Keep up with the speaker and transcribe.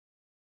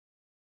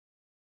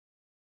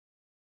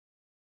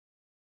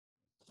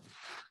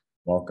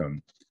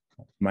Welcome.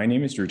 My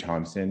name is Drew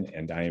Thompson,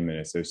 and I am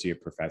an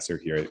associate professor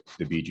here at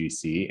the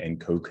BGC and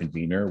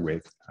co-convener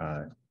with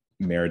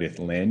Meredith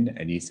Lynn,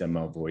 Anissa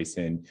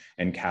Malvoisin,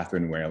 and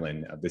Catherine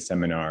Whalen of the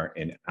seminar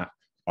in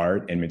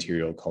Art and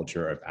Material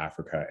Culture of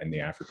Africa and the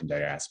African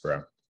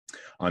Diaspora.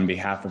 On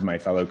behalf of my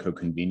fellow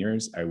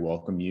co-conveners, I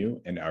welcome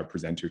you and our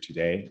presenter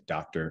today,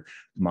 Dr.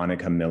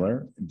 Monica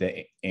Miller,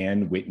 the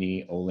Anne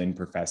Whitney Olin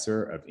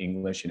Professor of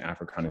English and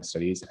Africana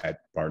Studies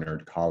at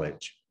Barnard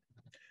College.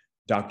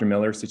 Dr.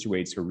 Miller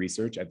situates her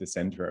research at the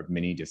center of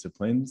many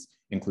disciplines,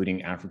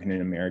 including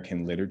African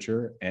American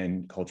literature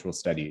and cultural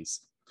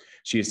studies.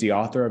 She is the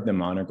author of the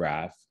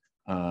monograph,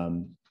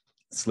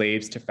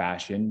 Slaves to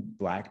Fashion,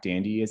 Black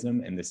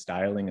Dandyism and the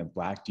Styling of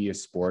Black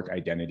Diasporic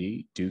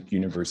Identity, Duke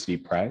University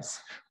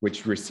Press,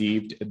 which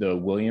received the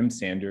William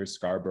Sanders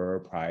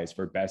Scarborough Prize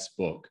for Best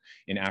Book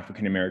in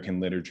African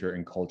American Literature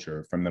and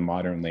Culture from the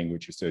Modern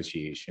Language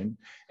Association,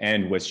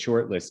 and was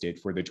shortlisted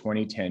for the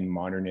 2010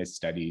 Modernist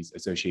Studies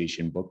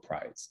Association Book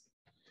Prize.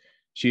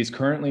 She is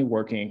currently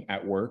working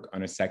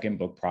on a second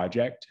book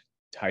project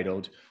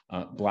titled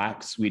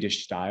Black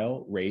Swedish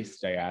Style, Race,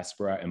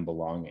 Diaspora, and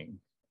Belonging.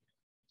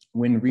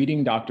 When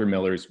reading Dr.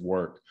 Miller's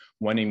work,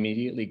 one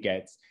immediately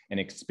gets an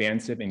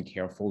expansive and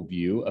careful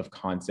view of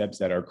concepts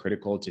that are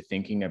critical to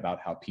thinking about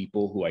how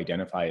people who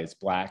identify as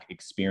Black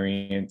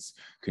experience,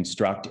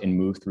 construct, and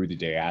move through the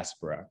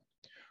diaspora.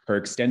 Her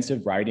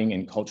extensive writing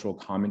and cultural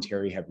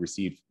commentary have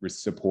received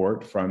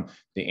support from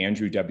the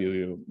Andrew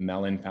W.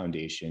 Mellon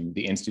Foundation,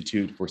 the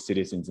Institute for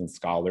Citizens and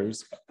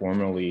Scholars,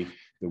 formerly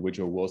the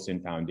Woodrow Wilson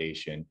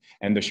Foundation,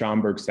 and the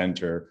Schomburg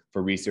Center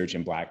for Research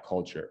in Black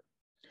Culture.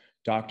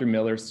 Dr.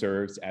 Miller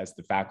serves as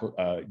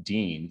the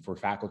Dean for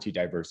Faculty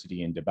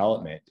Diversity and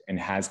Development and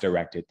has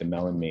directed the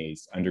Mellon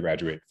Mays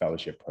Undergraduate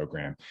Fellowship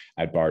Program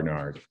at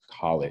Barnard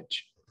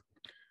College.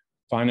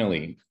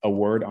 Finally, a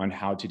word on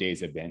how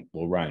today's event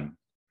will run.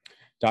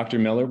 Dr.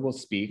 Miller will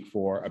speak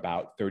for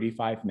about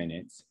 35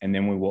 minutes, and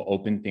then we will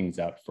open things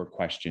up for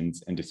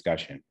questions and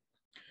discussion.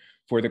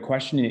 For the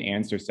question and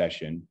answer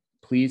session,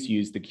 please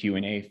use the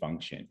Q&A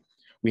function.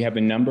 We have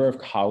a number of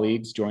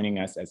colleagues joining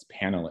us as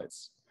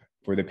panelists.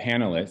 For the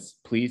panelists,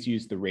 please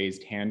use the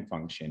raised hand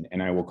function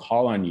and I will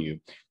call on you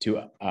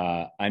to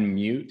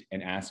unmute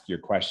and ask your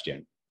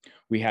question.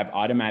 We have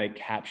automatic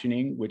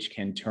captioning, which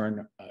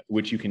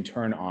you can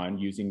turn on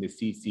using the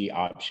CC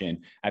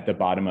option at the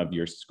bottom of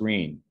your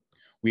screen.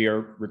 We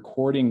are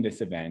recording this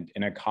event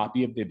and a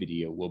copy of the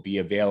video will be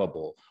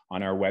available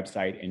on our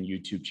website and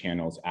YouTube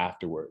channels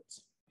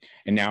afterwards.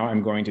 And now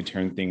I'm going to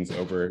turn things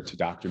over to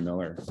Dr.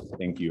 Miller.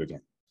 Thank you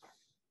again.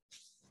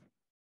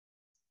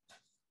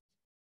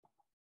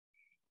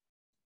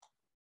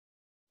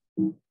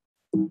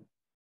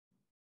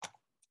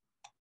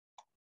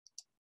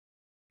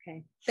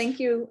 Okay, thank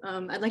you.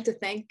 I'd like to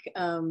thank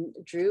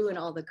Drew and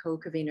all the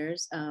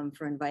co-conveners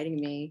for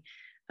inviting me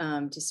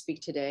to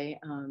speak today.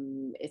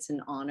 It's an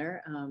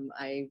honor.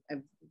 I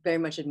very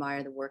much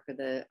admire the work of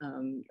the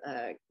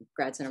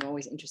grad center. I'm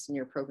always interested in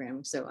your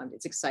program, so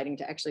it's exciting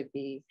to actually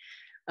be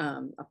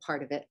a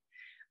part of it.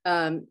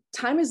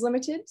 Time is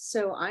limited,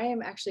 so I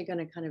am actually going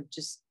to kind of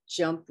just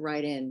jump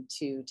right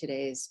into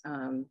today's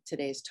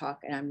talk,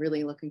 and I'm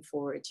really looking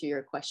forward to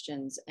your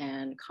questions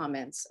and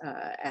comments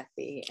at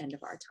the end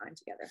of our time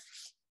together.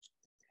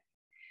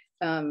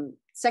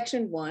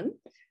 Section 1,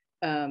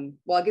 well,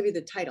 I'll give you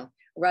the title,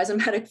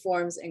 Rhizomatic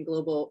Forms and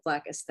Global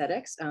Black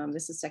Aesthetics.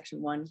 This is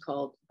section 1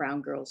 called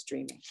Brown Girls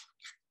Dreaming.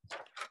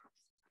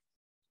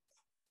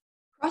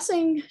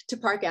 Crossing to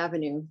Park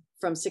Avenue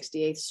from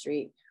 68th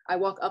Street, I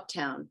walk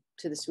uptown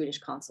to the Swedish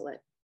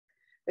consulate.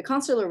 The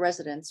consular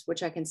residence,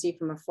 which I can see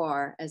from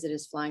afar as it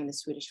is flying the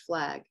Swedish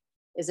flag,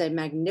 is a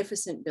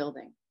magnificent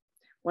building,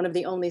 one of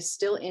the only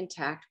still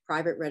intact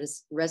private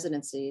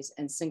residencies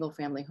and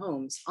single-family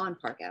homes on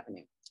Park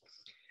Avenue.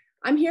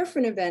 I'm here for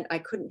an event I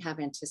couldn't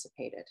have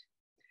anticipated.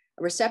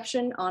 A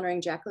reception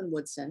honoring Jacqueline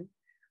Woodson,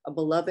 a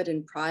beloved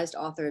and prized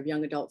author of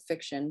young adult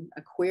fiction,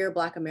 a queer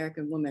Black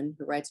American woman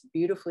who writes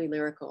beautifully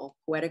lyrical,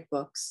 poetic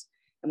books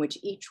in which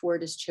each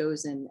word is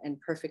chosen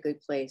and perfectly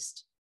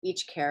placed,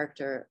 each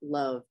character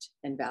loved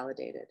and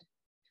validated.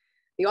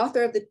 The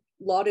author of the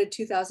lauded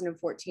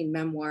 2014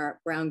 memoir,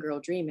 Brown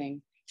Girl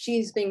Dreaming,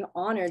 she's being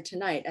honored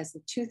tonight as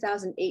the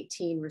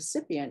 2018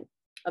 recipient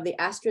of the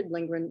Astrid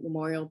Lindgren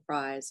Memorial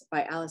Prize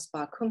by Alice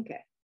Bah Kuhnke,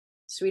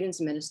 Sweden's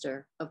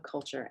Minister of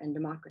Culture and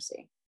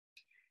Democracy.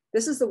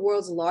 This is the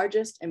world's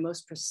largest and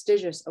most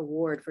prestigious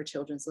award for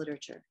children's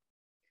literature.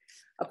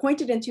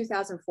 Appointed in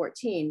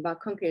 2014, Bah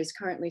Kuhnke is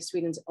currently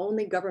Sweden's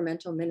only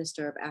governmental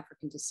minister of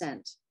African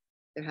descent.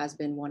 There has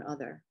been one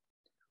other.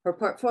 Her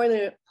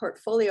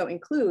portfolio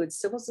includes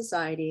civil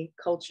society,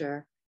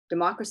 culture,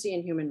 democracy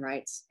and human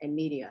rights, and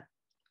media.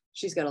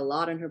 She's got a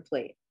lot on her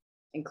plate,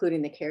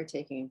 including the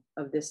caretaking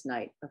of this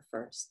night of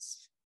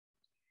firsts.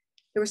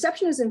 The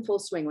reception is in full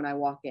swing when I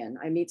walk in.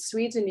 I meet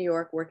Swedes in New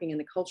York working in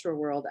the cultural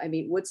world. I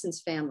meet Woodson's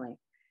family.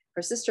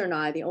 Her sister and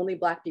I, the only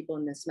Black people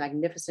in this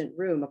magnificent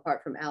room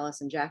apart from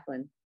Alice and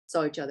Jacqueline,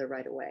 saw each other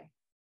right away.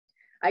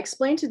 I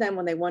explain to them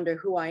when they wonder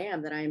who I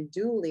am that I am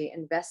duly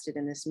invested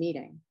in this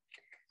meeting.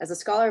 as a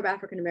scholar of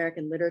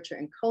African-American literature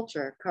and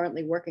culture,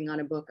 currently working on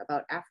a book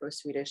about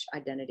Afro-Swedish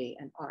identity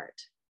and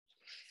art.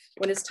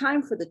 When it's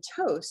time for the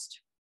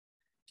toast,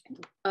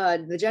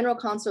 the General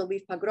Consul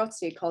Leif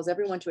Pagrotsky calls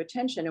everyone to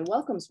attention and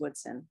welcomes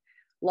Woodson,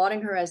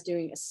 lauding her as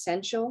doing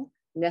essential,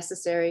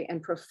 necessary,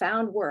 and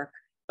profound work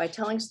by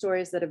telling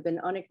stories that have been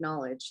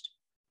unacknowledged,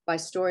 by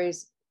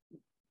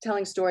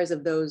telling stories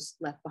of those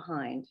left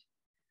behind.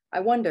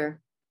 I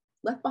wonder,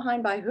 left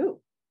behind by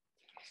who?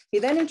 He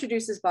then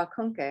introduces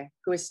Bakunke,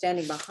 who is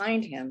standing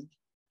behind him,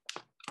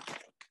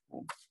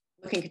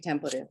 looking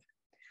contemplative.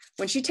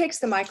 When she takes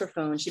the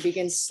microphone, she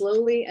begins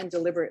slowly and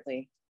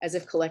deliberately, as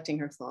if collecting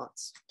her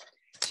thoughts.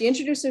 She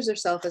introduces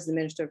herself as the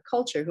Minister of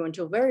Culture, who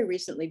until very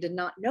recently did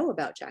not know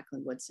about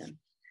Jacqueline Woodson.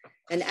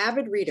 An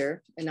avid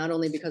reader, and not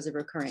only because of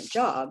her current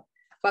job,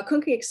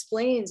 Bakunke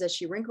explains as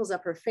she wrinkles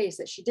up her face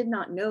that she did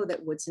not know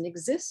that Woodson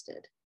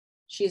existed.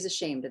 She is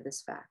ashamed of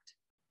this fact.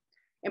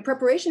 In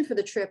preparation for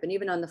the trip, and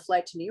even on the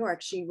flight to New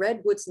York, she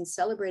read Woodson's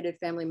celebrated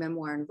family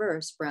memoir in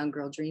verse, Brown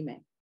Girl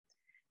Dreaming.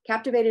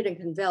 Captivated and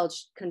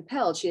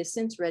compelled, she has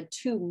since read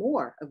 2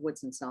 more of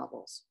Woodson's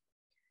novels.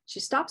 She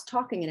stops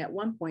talking and at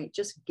one point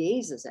just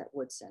gazes at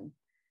Woodson.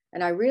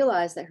 And I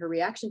realize that her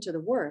reaction to the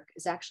work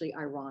is actually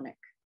ironic,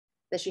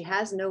 that she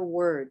has no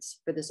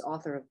words for this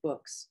author of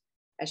books,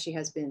 as she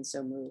has been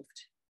so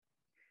moved.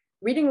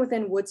 Reading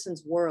within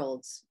Woodson's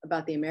worlds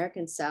about the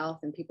American South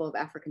and people of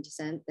African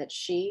descent that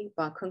she,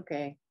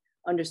 Bakunke,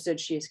 understood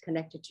she is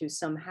connected to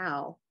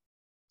somehow,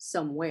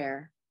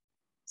 somewhere,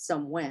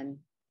 somewhen,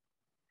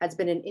 has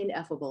been an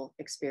ineffable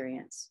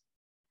experience.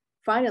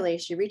 Finally,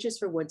 she reaches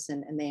for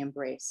Woodson and they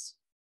embrace.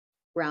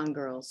 Brown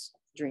girls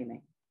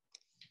dreaming.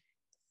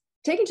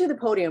 Taken to the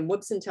podium,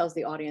 Woodson tells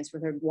the audience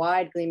with her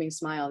wide gleaming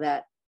smile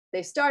that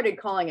they started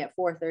calling at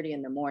 4:30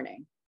 in the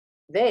morning,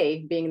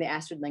 they being the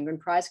Astrid Lindgren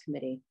Prize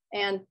Committee,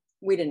 and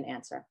we didn't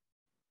answer.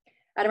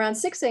 At around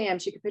 6 a.m.,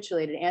 she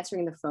capitulated,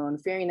 answering the phone,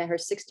 fearing that her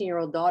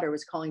 16-year-old daughter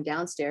was calling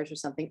downstairs for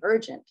something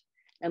urgent,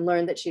 and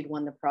learned that she'd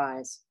won the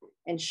prize.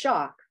 In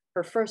shock,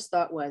 her first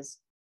thought was,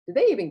 did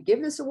they even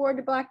give this award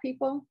to Black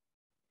people?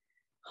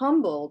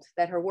 Humbled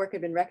that her work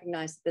had been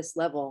recognized at this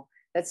level,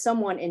 that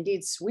someone,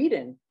 indeed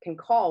Sweden, can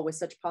call with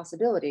such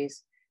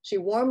possibilities, she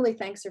warmly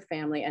thanks her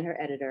family and her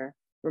editor,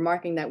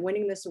 remarking that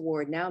winning this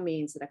award now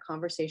means that a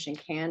conversation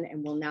can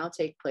and will now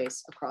take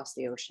place across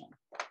the ocean.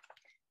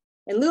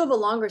 In lieu of a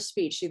longer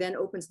speech, she then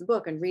opens the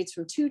book and reads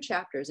from 2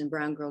 chapters in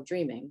Brown Girl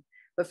Dreaming,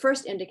 but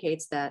first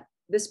indicates that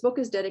this book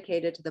is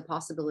dedicated to the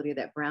possibility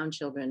that brown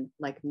children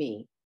like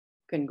me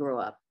can grow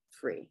up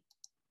free.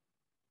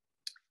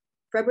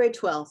 February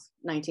 12th,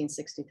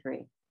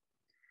 1963.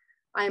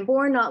 I am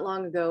born not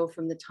long ago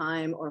from the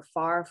time or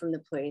far from the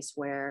place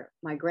where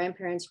my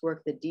grandparents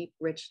worked the deep,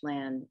 rich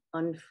land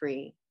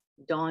unfree,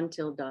 dawn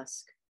till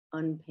dusk,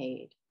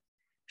 unpaid,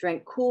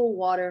 drank cool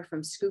water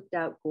from scooped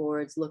out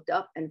gourds, looked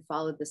up and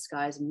followed the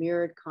sky's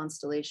mirrored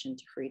constellation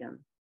to freedom.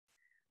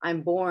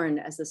 I'm born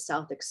as the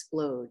South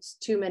explodes,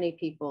 too many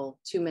people,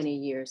 too many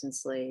years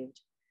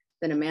enslaved,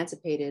 then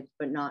emancipated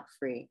but not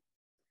free.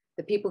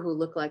 The people who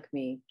look like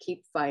me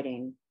keep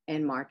fighting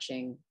and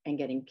marching and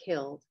getting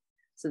killed,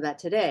 so that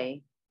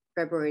today,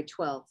 February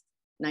 12th,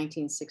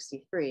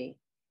 1963,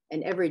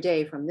 and every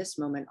day from this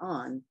moment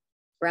on,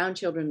 brown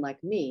children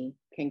like me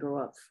can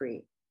grow up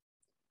free,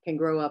 can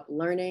grow up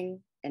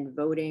learning and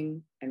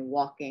voting and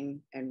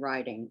walking and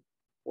riding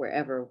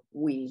wherever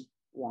we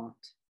want.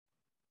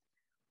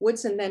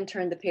 Woodson then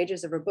turned the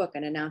pages of her book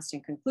and announced in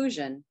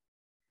conclusion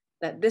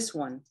that this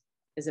one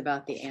is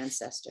about the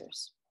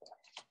ancestors.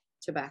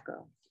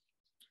 Tobacco.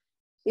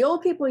 The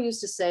old people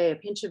used to say a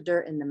pinch of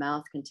dirt in the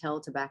mouth can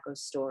tell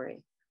tobacco's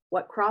story.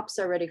 What crops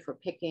are ready for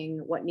picking,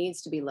 what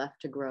needs to be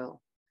left to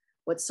grow,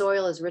 what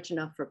soil is rich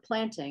enough for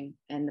planting,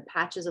 and the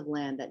patches of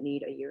land that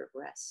need a year of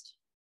rest.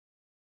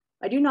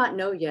 I do not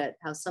know yet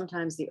how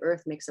sometimes the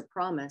earth makes a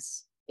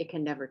promise it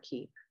can never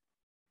keep.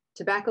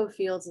 Tobacco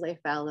fields lay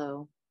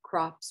fallow,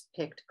 crops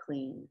picked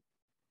clean.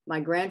 My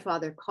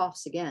grandfather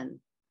coughs again,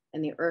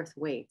 and the earth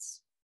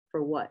waits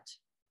for what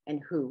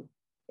and who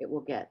it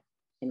will get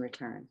in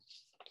return.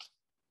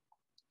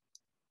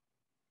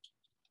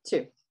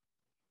 2,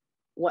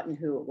 what and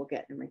who it will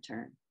get in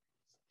return.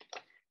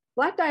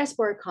 Black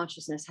diaspora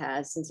consciousness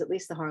has, since at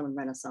least the Harlem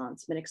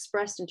Renaissance, been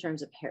expressed in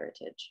terms of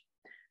heritage,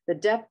 the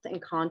depth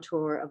and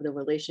contour of the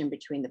relation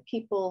between the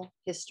people,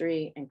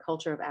 history, and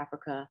culture of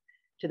Africa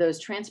to those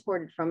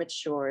transported from its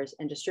shores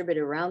and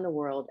distributed around the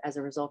world as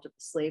a result of the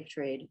slave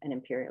trade and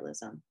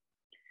imperialism.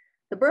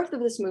 The birth of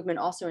this movement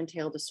also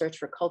entailed a search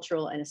for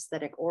cultural and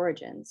aesthetic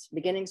origins,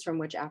 beginnings from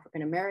which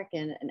African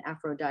American and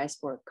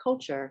Afro-diasporic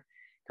culture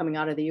coming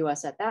out of the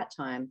US at that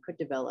time could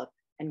develop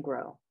and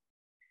grow.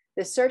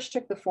 This search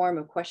took the form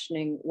of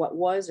questioning what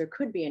was or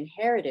could be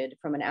inherited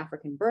from an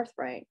African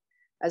birthright,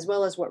 as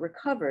well as what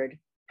recovered,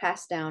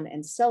 passed down,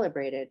 and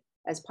celebrated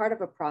as part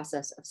of a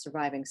process of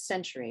surviving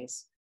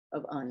centuries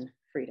of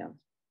unfreedom.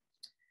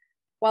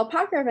 While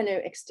Park Avenue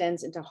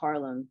extends into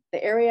Harlem,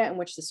 the area in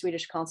which the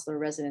Swedish consular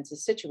residence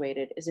is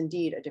situated is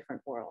indeed a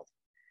different world.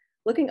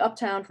 Looking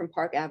uptown from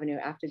Park Avenue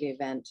after the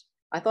event,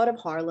 I thought of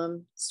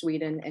Harlem,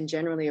 Sweden, and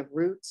generally of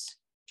roots,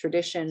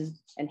 tradition,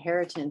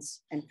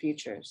 inheritance, and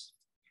futures.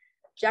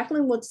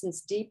 Jacqueline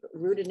Woodson's deep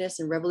rootedness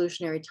in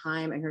revolutionary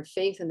time and her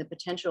faith in the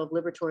potential of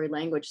liberatory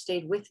language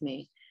stayed with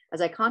me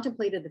as I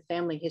contemplated the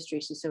family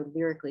history she so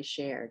lyrically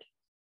shared.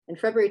 In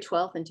February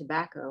 12th in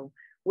Tobacco,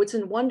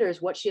 Woodson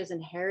wonders what she has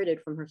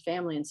inherited from her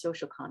family and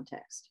social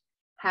context,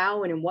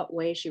 how and in what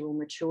way she will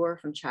mature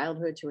from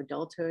childhood to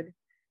adulthood,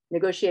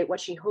 negotiate what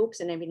she hopes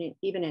and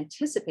even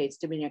anticipates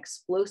to be an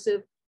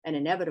explosive and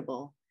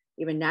inevitable,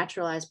 even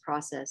naturalized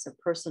process of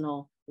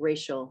personal,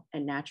 racial,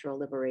 and natural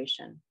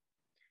liberation.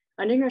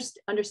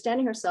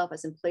 Understanding herself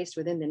as emplaced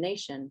within the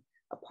nation,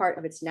 a part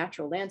of its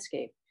natural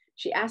landscape,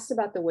 she asks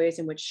about the ways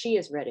in which she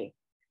is ready,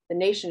 the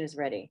nation is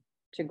ready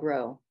to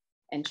grow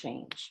and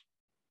change.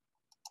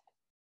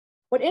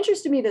 What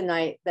interested me the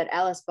night that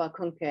Alice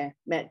Bakunke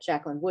met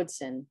Jacqueline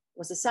Woodson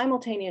was the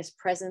simultaneous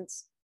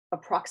presence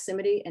of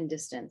proximity and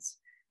distance,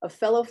 of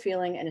fellow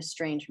feeling and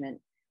estrangement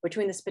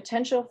between this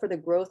potential for the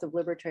growth of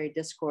liberatory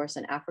discourse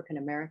in African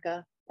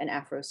America and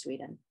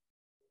Afro-Sweden.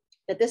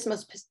 That this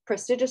most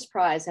prestigious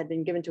prize had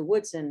been given to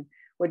Woodson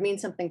would mean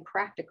something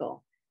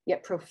practical,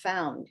 yet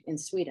profound in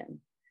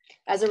Sweden.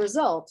 As a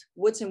result,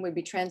 Woodson would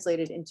be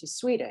translated into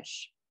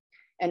Swedish,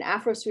 and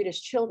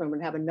Afro-Swedish children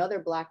would have another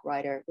Black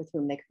writer with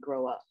whom they could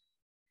grow up.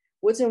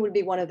 Woodson would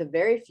be one of the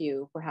very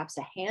few, perhaps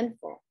a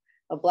handful,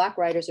 of Black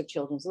writers of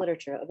children's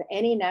literature of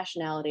any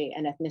nationality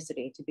and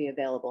ethnicity to be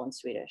available in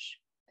Swedish.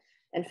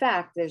 In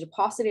fact, there's a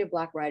paucity of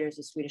Black writers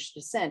of Swedish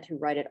descent who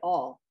write at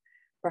all,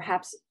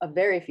 perhaps a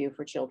very few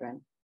for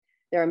children.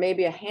 There are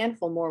maybe a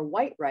handful more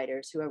white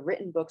writers who have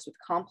written books with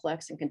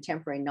complex and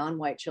contemporary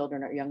non-white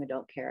children or young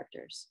adult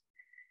characters.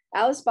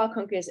 Alice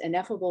Bakunke's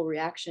ineffable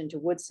reaction to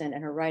Woodson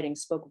and her writing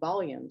spoke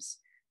volumes,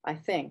 I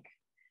think,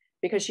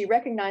 because she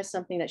recognized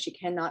something that she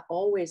cannot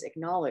always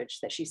acknowledge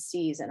that she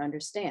sees and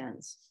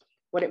understands,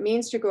 what it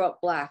means to grow up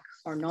Black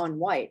or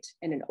non-white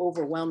in an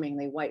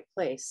overwhelmingly white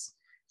place,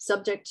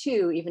 subject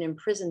to, even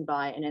imprisoned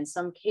by, and in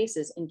some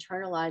cases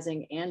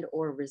internalizing and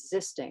or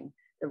resisting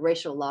the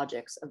racial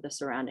logics of the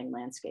surrounding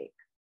landscape.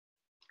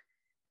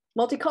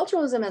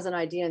 Multiculturalism as an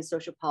idea in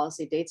social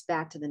policy dates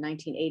back to the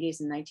 1980s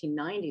and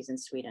 1990s in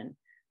Sweden,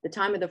 the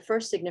time of the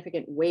first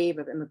significant wave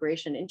of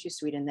immigration into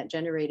Sweden that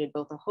generated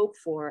both a hope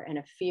for and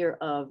a fear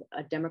of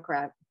a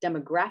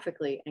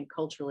demographically and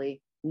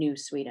culturally new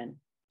Sweden.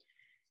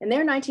 In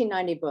their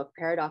 1990 book,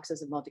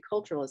 Paradoxes of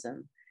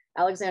Multiculturalism,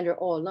 Alexander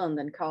Åhlund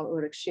and Karl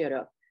Ulrich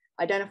Schierup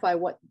identify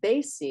what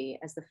they see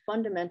as the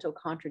fundamental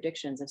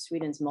contradictions of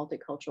Sweden's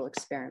multicultural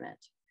experiment,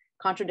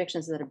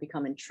 contradictions that have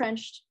become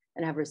entrenched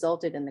and have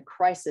resulted in the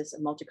crisis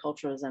of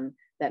multiculturalism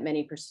that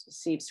many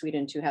perceive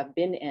Sweden to have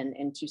been in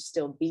and to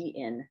still be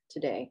in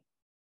today.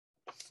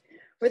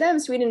 For them,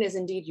 Sweden is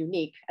indeed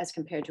unique as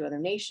compared to other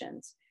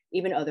nations,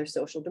 even other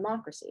social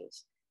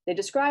democracies. They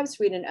describe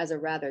Sweden as a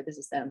rather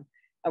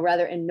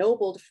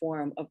ennobled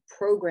form of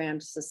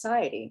programmed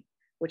society,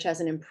 which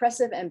has an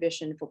impressive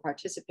ambition for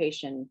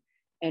participation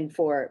and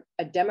for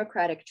a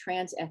democratic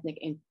trans-ethnic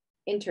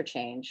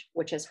interchange,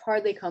 which has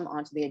hardly come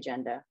onto the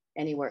agenda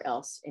anywhere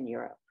else in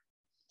Europe.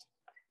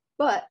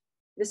 But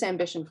this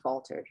ambition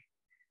faltered,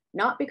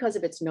 not because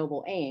of its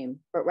noble aim,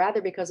 but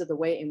rather because of the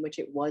way in which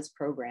it was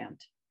programmed.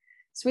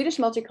 Swedish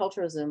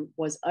multiculturalism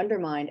was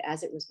undermined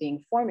as it was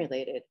being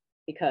formulated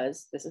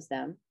because, this is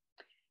them,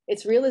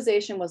 its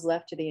realization was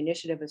left to the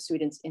initiative of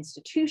Sweden's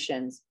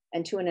institutions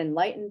and to an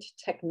enlightened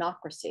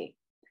technocracy,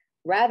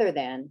 rather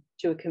than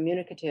to a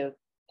communicative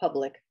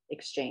public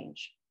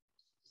exchange.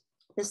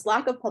 This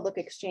lack of public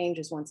exchange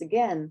is once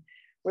again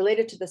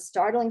related to the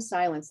startling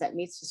silence that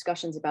meets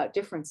discussions about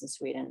difference in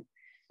Sweden,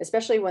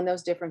 especially when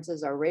those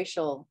differences are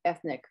racial,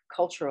 ethnic,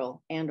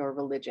 cultural, and or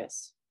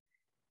religious.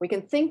 We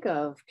can think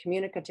of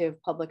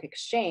communicative public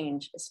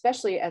exchange,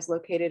 especially as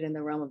located in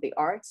the realm of the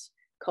arts,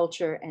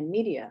 culture, and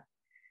media,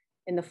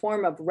 in the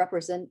form of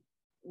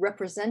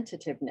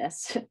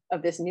representativeness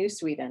of this new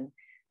Sweden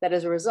that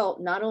is a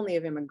result not only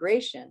of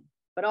immigration,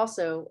 but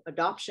also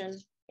adoption,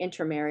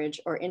 intermarriage,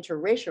 or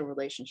interracial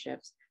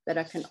relationships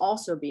that can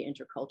also be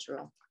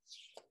intercultural.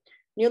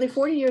 Nearly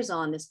 40 years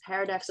on, this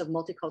paradox of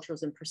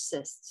multiculturalism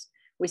persists.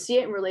 We see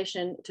it in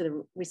relation to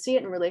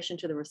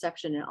the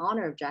reception and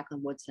honor of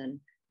Jacqueline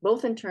Woodson,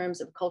 both in terms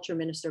of Culture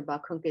Minister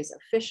Bakunke's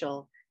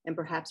official and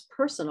perhaps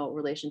personal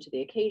relation to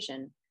the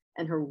occasion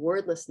and her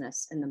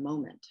wordlessness in the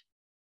moment.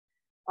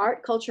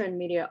 Art, culture, and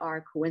media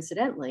are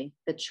coincidentally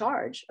the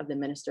charge of the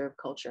Minister of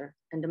Culture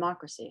and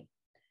Democracy.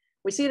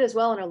 We see it as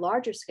well on a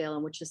larger scale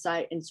in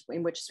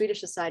which Swedish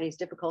society's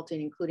difficulty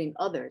in including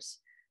others,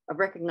 of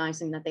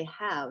recognizing that they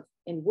have,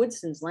 in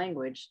Woodson's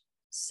language,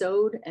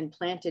 sowed and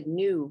planted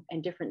new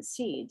and different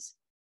seeds,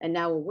 and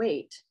now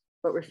await,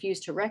 but refuse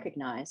to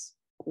recognize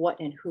what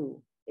and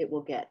who it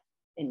will get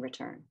in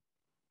return.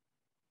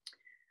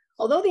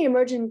 Although the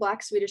emerging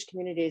Black Swedish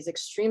community is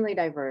extremely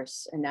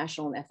diverse in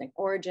national and ethnic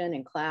origin,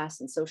 in class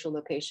and social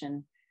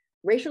location,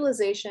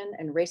 racialization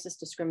and racist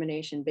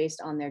discrimination based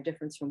on their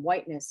difference from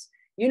whiteness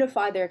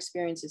unify their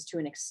experiences to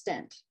an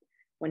extent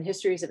when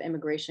histories of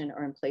immigration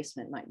or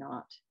emplacement might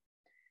not.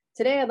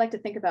 Today, I'd like to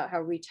think about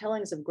how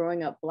retellings of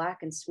growing up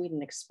Black in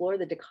Sweden explore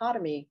the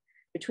dichotomy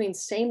between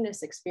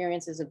sameness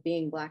experiences of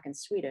being Black and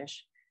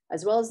Swedish,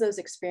 as well as those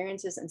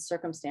experiences and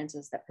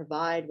circumstances that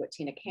provide what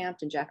Tina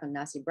Campt and Jacqueline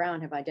Nassy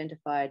Brown have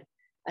identified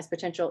as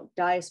potential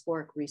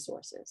diasporic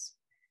resources,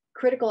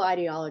 critical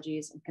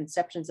ideologies and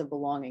conceptions of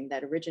belonging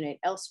that originate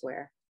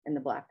elsewhere in the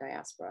Black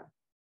diaspora.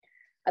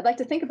 I'd like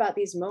to think about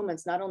these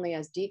moments not only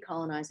as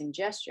decolonizing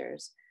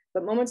gestures,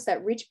 but moments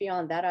that reach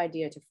beyond that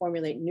idea to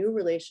formulate new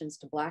relations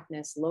to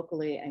Blackness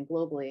locally and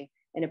globally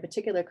in a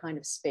particular kind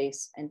of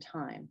space and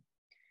time.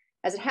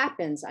 As it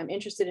happens, I'm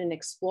interested in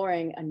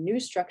exploring a new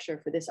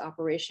structure for this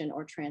operation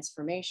or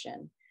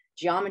transformation,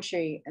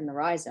 geometry and the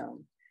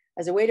rhizome,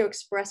 as a way to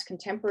express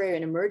contemporary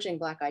and emerging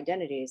Black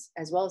identities,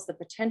 as well as the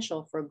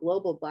potential for a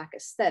global Black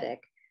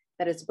aesthetic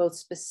that is both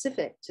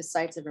specific to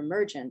sites of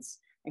emergence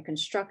and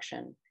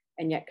construction,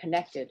 and yet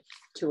connected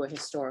to a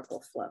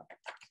historical flow.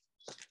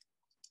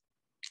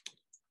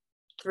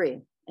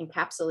 3,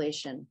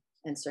 encapsulation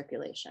and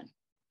circulation.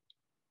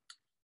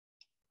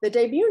 The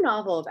debut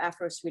novel of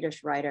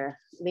Afro-Swedish writer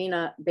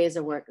Lena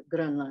Bezawerk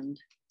Grönlund,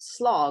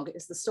 Slag,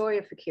 is the story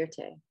of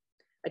Fikirte,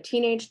 a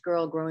teenage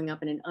girl growing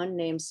up in an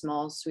unnamed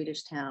small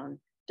Swedish town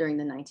during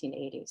the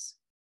 1980s.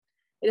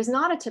 It is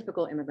not a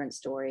typical immigrant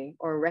story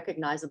or a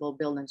recognizable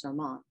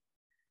Bildungsroman.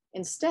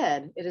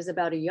 Instead, it is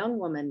about a young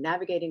woman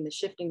navigating the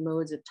shifting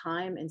modes of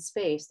time and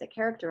space that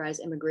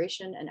characterize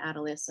immigration and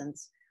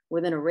adolescence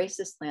within a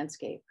racist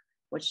landscape,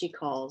 what she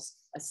calls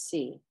a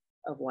sea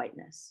of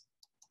whiteness.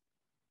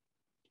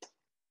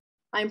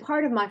 I am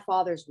part of my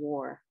father's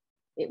war.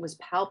 It was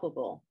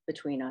palpable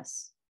between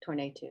us,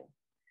 Tornetu.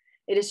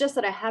 It is just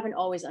that I haven't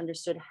always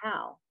understood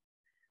how.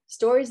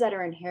 Stories that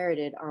are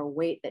inherited are a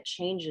weight that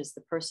changes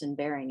the person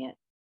bearing it.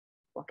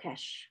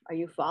 Wakesh, are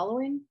you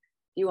following?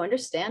 Do you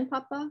understand,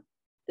 Papa?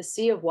 The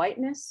sea of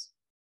whiteness,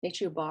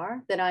 Nichu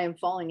Bar, that I am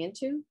falling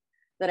into,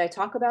 that I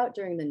talk about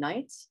during the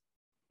nights?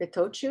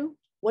 Betochu,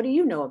 what do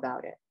you know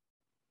about it?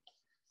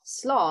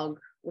 Slag,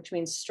 which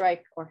means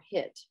strike or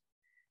hit,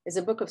 is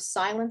a book of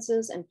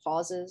silences and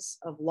pauses,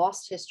 of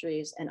lost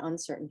histories and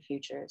uncertain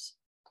futures.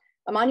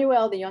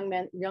 Emmanuel, the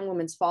young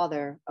woman's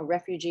father, a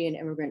refugee and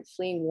immigrant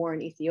fleeing war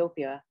in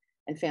Ethiopia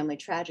and family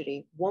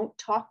tragedy, won't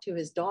talk to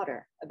his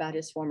daughter about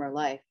his former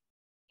life,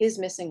 his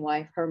missing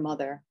wife, her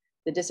mother,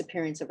 the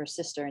disappearance of her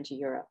sister into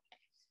Europe.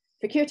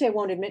 Fikirte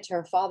won't admit to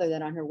her father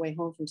that on her way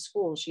home from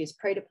school, she is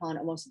preyed upon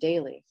almost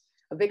daily,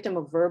 a victim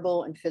of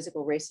verbal and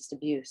physical racist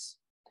abuse.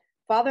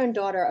 Father and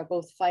daughter are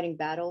both fighting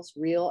battles,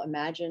 real,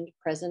 imagined,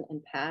 present,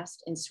 and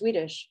past, in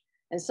Swedish,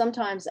 and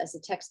sometimes, as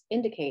the text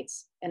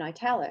indicates, in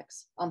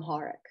italics,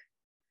 Amharic.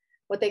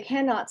 What they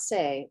cannot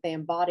say, they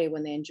embody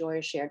when they enjoy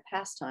a shared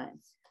pastime,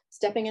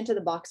 stepping into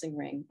the boxing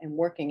ring and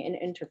working in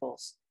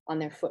intervals on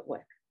their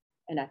footwork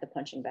and at the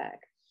punching bag.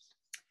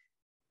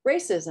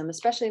 Racism,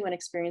 especially when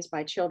experienced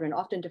by children,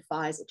 often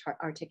defies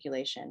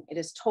articulation. It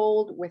is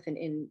told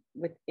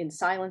in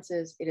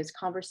silences. It is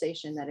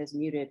conversation that is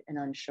muted and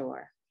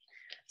unsure.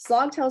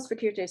 Slag tells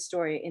Fikirte's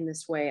story in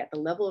this way at the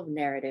level of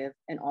narrative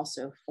and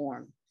also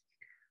form.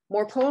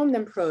 More poem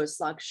than prose,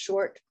 Slag's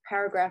short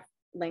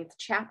paragraph-length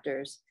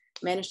chapters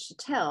manage to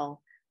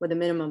tell, with a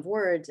minimum of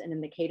words and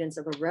in the cadence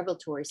of a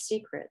revelatory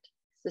secret,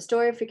 the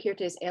story of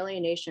Fikirte's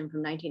alienation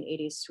from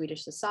 1980s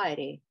Swedish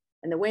society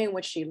and the way in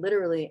which she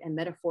literally and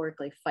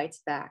metaphorically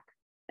fights back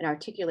and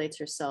articulates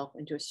herself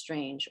into a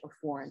strange or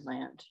foreign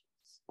land.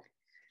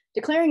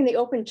 Declaring in the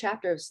open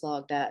chapter of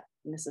Slag that,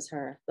 and this is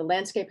her, the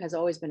landscape has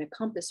always been a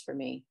compass for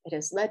me, it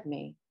has led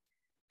me.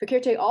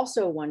 Fikirte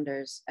also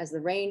wonders as the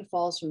rain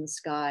falls from the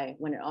sky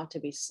when it ought to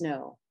be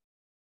snow.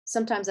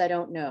 Sometimes I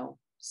don't know,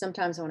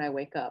 sometimes when I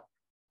wake up,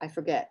 I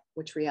forget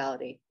which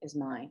reality is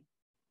mine.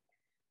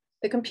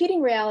 The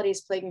competing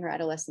realities plaguing her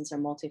adolescence are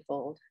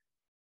multifold.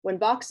 When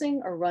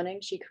boxing or running,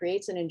 she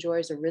creates and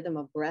enjoys a rhythm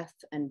of breath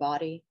and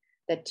body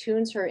that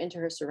tunes her into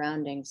her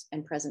surroundings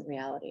and present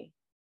reality.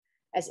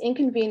 As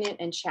inconvenient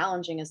and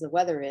challenging as the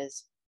weather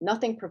is,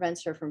 nothing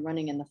prevents her from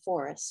running in the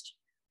forest,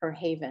 her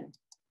haven.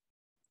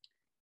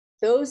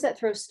 Those that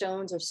throw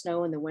stones or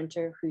snow in the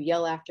winter, who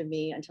yell after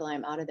me until I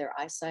am out of their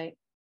eyesight,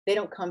 they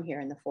don't come here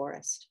in the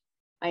forest.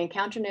 I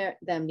encounter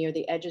them near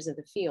the edges of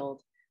the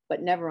field,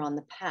 but never on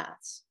the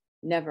paths,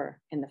 never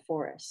in the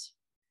forest.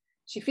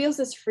 She feels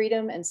this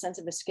freedom and sense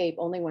of escape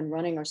only when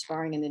running or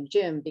sparring in the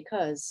gym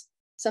because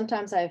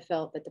sometimes I have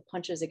felt that the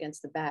punches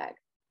against the bag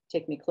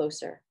take me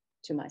closer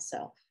to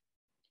myself.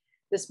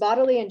 This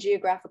bodily and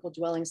geographical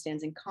dwelling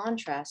stands in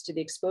contrast to the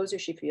exposure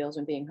she feels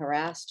when being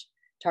harassed,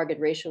 targeted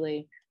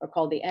racially, or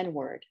called the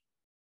N-word,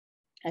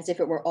 as if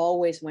it were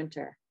always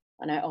winter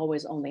and I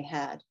always only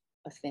had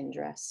a thin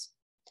dress.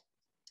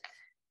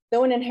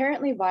 Though an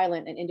inherently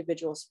violent and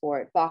individual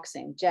sport,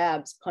 boxing,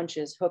 jabs,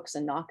 punches, hooks,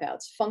 and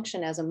knockouts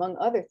function as, among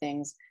other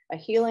things, a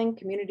healing,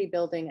 community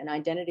building, and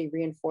identity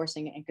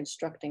reinforcing and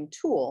constructing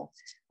tool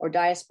or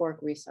diasporic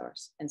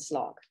resource in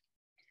Slag.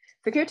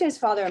 Fikirte's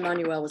father,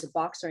 Emmanuel, was a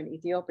boxer in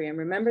Ethiopia and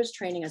remembers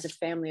training as a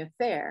family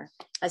affair,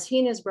 as he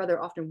and his brother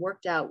often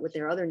worked out with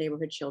their other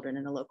neighborhood children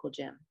in a local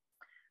gym.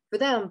 For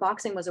them,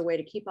 boxing was a way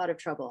to keep out of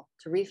trouble,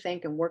 to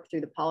rethink and work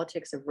through the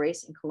politics of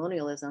race and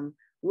colonialism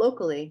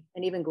locally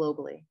and even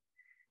globally.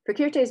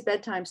 Fikirte's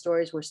bedtime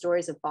stories were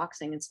stories of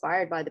boxing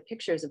inspired by the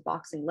pictures of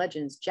boxing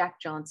legends Jack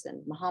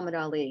Johnson, Muhammad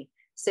Ali,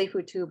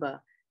 Seifu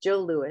Tuba, Joe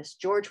Louis,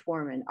 George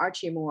Foreman,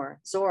 Archie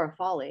Moore, Zora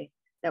Fawley,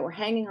 that were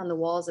hanging on the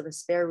walls of a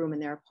spare room in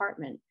their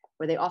apartment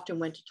where they often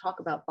went to talk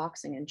about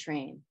boxing and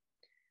train.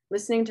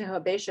 Listening to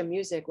Habesha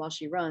music while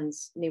she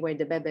runs, Niwe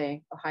de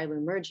Bebe or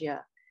Hailu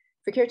Murgia,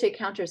 Fikirte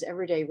counters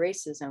everyday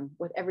racism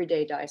with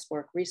everyday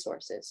diasporic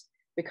resources,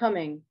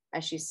 becoming,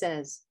 as she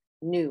says,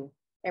 new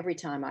every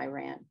time I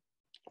ran.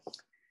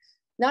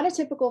 Not a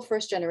typical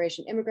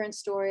first-generation immigrant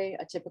story,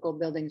 a typical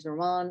Bildungs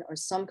Roman, or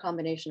some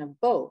combination of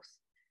both,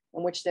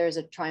 in which there is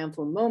a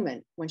triumphal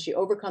moment when she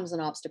overcomes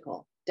an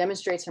obstacle,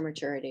 demonstrates her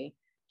maturity,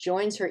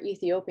 joins her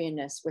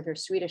Ethiopianness with her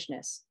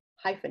Swedishness,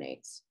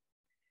 hyphenates.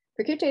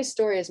 Fikirte's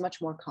story is much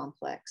more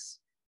complex.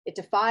 It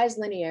defies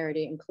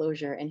linearity and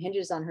closure and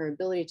hinges on her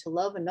ability to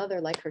love another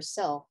like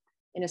herself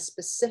in a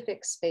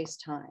specific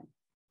space-time.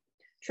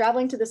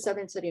 Traveling to the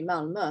southern city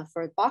Malmö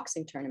for a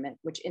boxing tournament,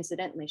 which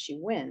incidentally she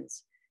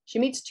wins, she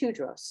meets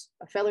Tudros,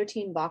 a fellow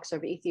teen boxer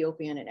of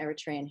Ethiopian and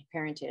Eritrean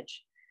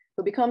parentage,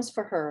 who becomes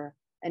for her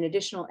an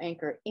additional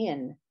anchor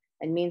in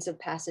and means of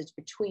passage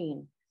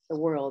between the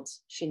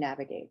worlds she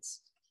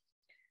navigates.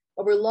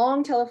 Over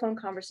long telephone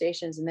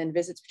conversations and then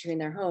visits between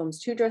their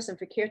homes, Tudros and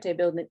Fikirte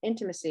build an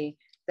intimacy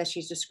that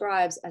she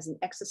describes as an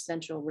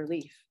existential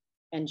relief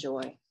and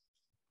joy.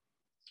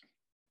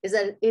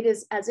 It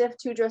is as if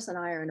Tudros and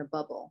I are in a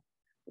bubble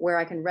where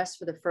I can rest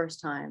for the first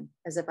time,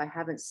 as if I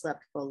haven't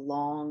slept for a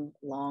long,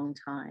 long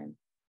time,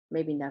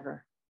 maybe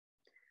never.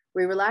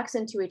 We relax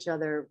into each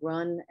other,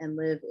 run and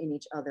live in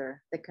each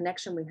other. The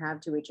connection we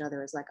have to each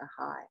other is like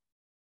a high.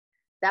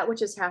 That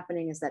which is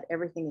happening is that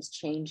everything is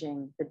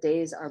changing. The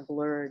days are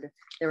blurred.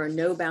 There are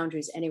no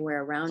boundaries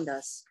anywhere around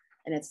us.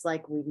 And it's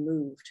like we've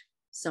moved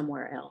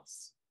somewhere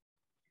else.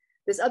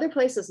 This other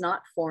place is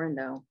not foreign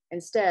though.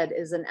 Instead,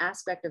 is an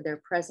aspect of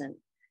their present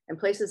and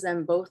places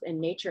them both in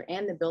nature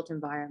and the built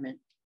environment,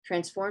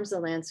 transforms the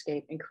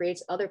landscape and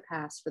creates other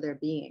paths for their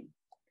being.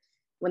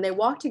 When they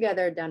walk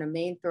together down a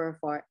main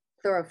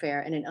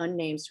thoroughfare in an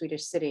unnamed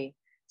Swedish city,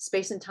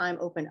 space and time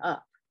open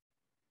up.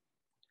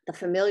 The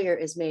familiar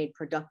is made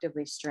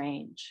productively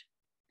strange.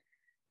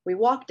 We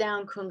walk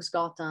down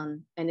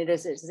Kungsgatan and it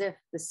is as if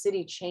the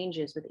city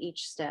changes with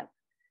each step,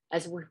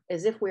 as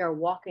if we are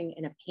walking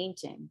in a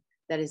painting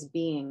that is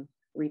being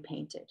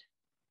repainted.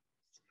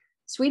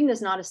 Sweden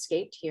is not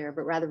escaped here,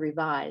 but rather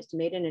revised,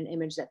 made in an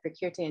image that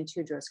Fikirte and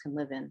Tudros can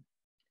live in.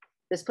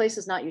 This place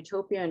is not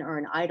utopian or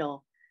an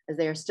idol, as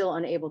they are still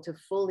unable to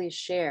fully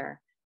share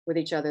with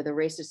each other the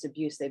racist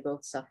abuse they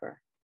both suffer.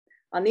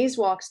 On these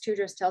walks,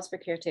 Tudros tells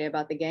Fikirte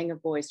about the gang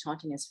of boys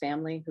taunting his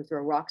family who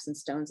throw rocks and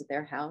stones at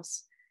their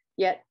house,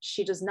 yet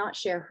she does not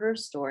share her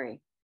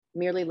story,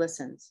 merely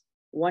listens,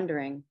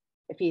 wondering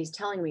if he is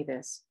telling me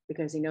this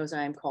because he knows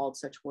I am called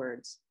such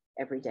words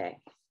every day.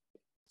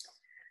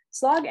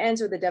 Slog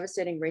ends with a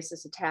devastating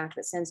racist attack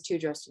that sends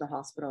Tudros to the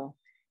hospital.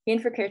 He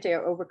and Fikirte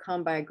are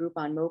overcome by a group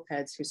on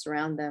mopeds who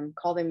surround them,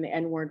 call them the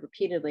N-word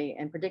repeatedly,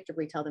 and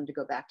predictably tell them to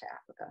go back to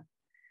Africa.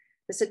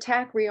 This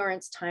attack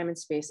reorients time and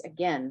space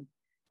again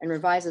and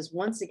revises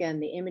once again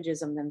the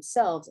images of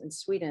themselves in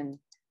Sweden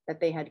that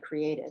they had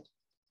created.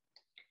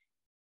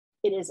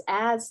 It is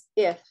as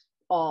if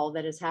all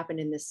that has happened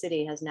in this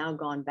city has now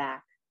gone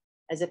back,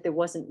 as if there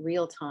wasn't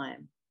real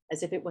time,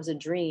 as if it was a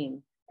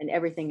dream and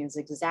everything is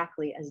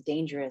exactly as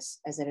dangerous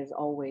as it has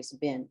always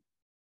been.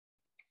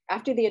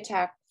 After the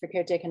attack,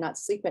 Fikirte cannot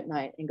sleep at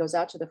night and goes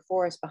out to the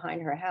forest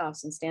behind her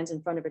house and stands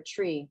in front of a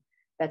tree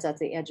that's at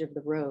the edge of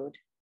the road.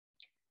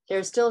 There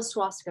is still a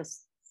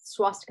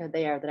swastika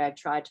there that I've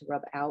tried to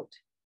rub out.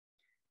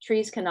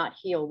 Trees cannot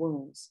heal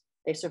wounds.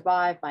 They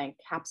survive by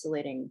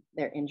encapsulating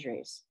their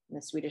injuries. And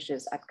the Swedish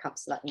is att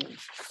kapsla in.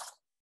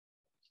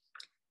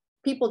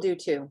 People do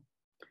too.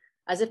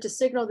 As if to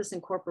signal this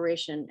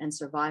incorporation and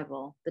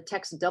survival, the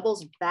text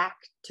doubles back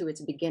to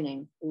its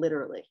beginning,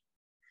 literally.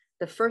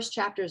 The first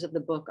chapters of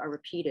the book are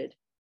repeated,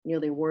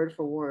 nearly word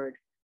for word,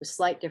 with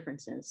slight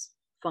differences,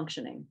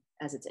 functioning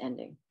as its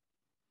ending.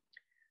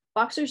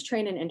 Boxers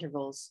train in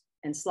intervals,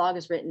 and Slog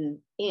is written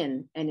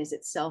in and is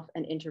itself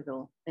an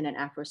interval in an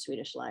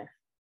Afro-Swedish life.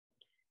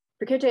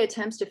 Fikirte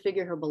attempts to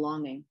figure her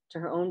belonging to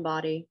her own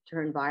body, to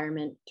her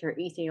environment, to her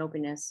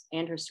Ethiopianness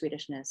and her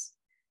Swedishness,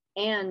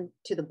 and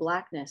to the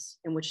Blackness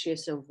in which she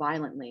is so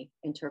violently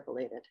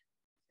interpolated.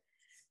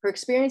 Her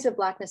experience of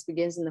Blackness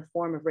begins in the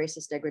form of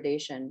racist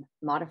degradation,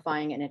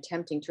 modifying and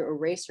attempting to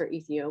erase her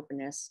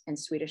Ethiopianness and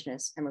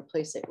Swedishness and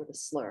replace it with a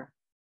slur.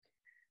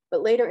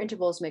 But later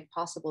intervals make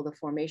possible the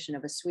formation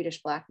of a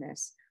Swedish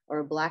Blackness or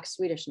a Black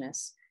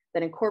Swedishness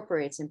that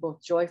incorporates in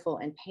both joyful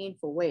and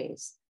painful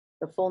ways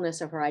the fullness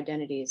of her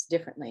identities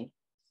differently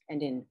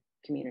and in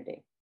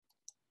community.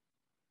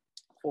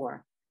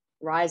 4,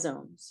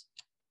 rhizomes,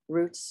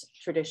 roots,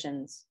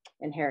 traditions,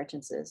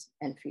 inheritances,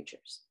 and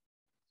futures.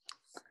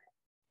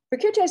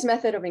 Fikirte's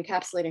method of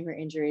encapsulating her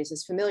injuries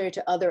is familiar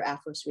to other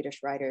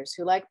Afro-Swedish writers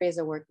who, like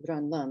Bezawork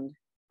Grönlund,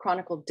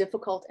 chronicle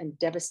difficult and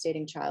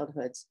devastating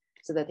childhoods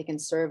so that they can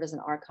serve as an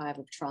archive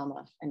of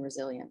trauma and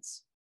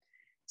resilience.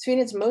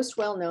 Sweden's most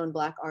well-known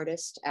Black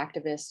artist,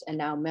 activist, and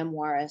now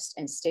memoirist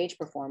and stage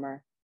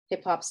performer,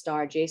 hip-hop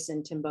star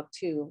Jason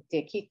Timbuktu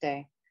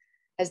Diakité,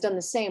 has done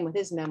the same with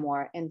his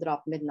memoir, En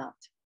Drop Midnatt,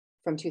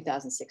 from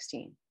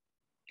 2016.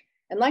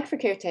 And like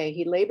Verkeerte,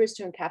 he labors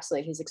to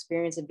encapsulate his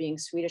experience of being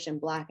Swedish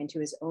and Black into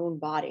his own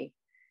body,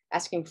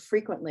 asking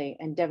frequently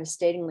and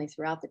devastatingly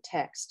throughout the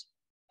text,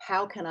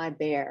 how can I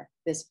bear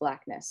this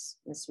Blackness?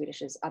 The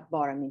Swedish is att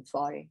vara min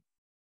fari.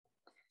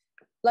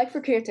 Like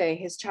Verkeerte,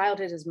 his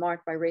childhood is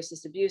marked by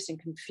racist abuse and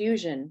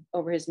confusion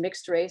over his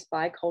mixed race,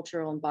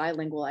 bicultural, and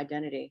bilingual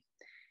identity.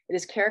 It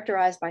is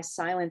characterized by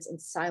silence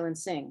and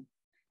silencing,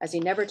 as he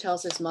never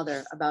tells his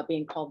mother about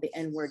being called the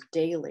N-word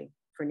daily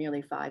for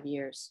nearly 5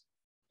 years.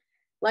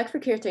 Like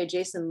Verkeerte,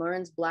 Jason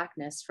learns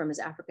Blackness from his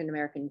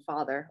African-American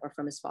father, or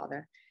from his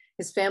father,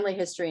 his family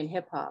history and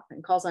hip hop,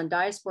 and calls on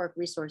diasporic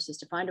resources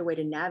to find a way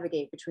to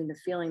navigate between the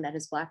feeling that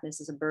his Blackness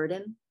is a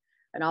burden,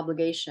 an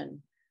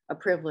obligation, a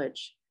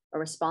privilege, a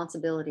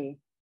responsibility,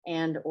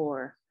 and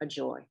or a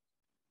joy.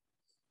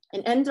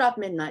 In En Drop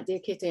Midnatt,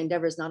 Diakité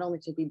endeavors not only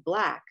to be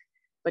Black,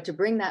 but to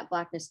bring that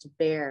Blackness to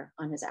bear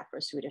on his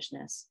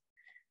Afro-Swedishness.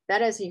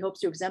 That is, he hopes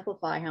to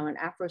exemplify how an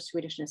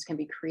Afro-Swedishness can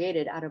be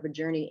created out of a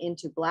journey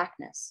into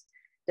Blackness,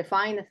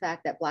 defying the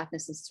fact that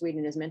Blackness in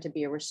Sweden is meant to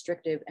be a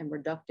restrictive and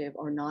reductive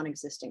or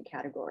non-existent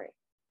category.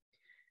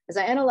 As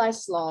I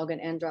analyze Slag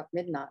and En Drop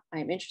Midnatt, I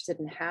am interested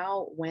in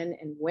how, when,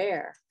 and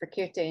where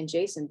Verkeerte and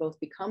Jason both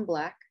become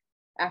Black,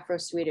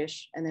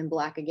 Afro-Swedish, and then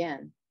Black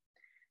again.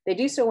 They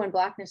do so when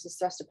Blackness is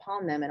thrust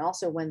upon them, and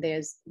also when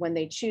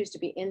they choose to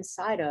be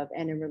inside of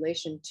and in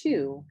relation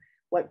to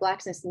what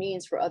Blackness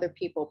means for other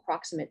people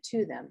proximate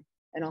to them,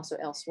 and also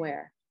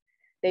elsewhere.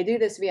 They do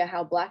this via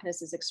how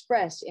Blackness is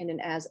expressed in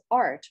and as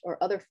art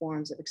or other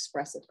forms of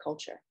expressive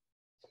culture.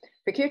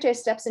 Verkeerte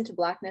steps into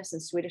Blackness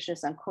and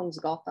Swedishness on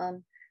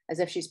Kungsgatan as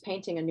if she's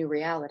painting a new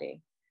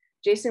reality.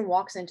 Jason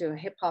walks into a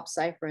hip hop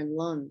cipher in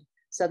Lund,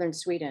 southern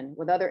Sweden,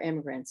 with other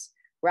immigrants,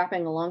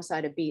 rapping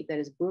alongside a beat that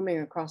is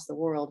booming across the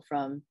world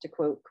from, to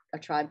quote A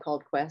Tribe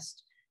Called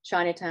Quest,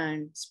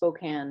 Chinatown,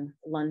 Spokane,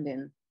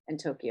 London, and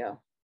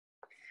Tokyo.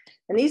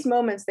 In these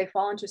moments, they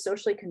fall into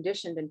socially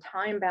conditioned and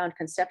time-bound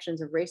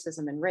conceptions of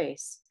racism and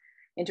race,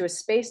 into a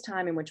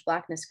space-time in which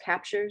Blackness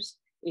captures,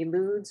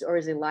 eludes, or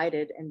is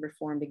elided and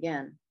reformed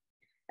again.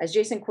 As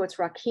Jason quotes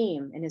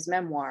Rakim in his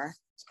memoir,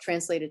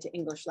 translated to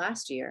English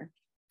last year,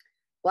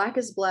 Black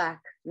is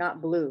black,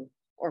 not blue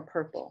or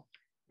purple.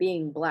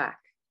 Being Black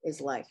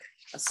is like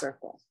a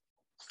circle.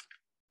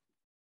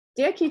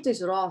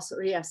 Diakite's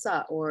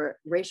resa, or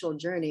racial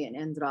journey in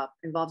En Drop,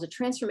 involves a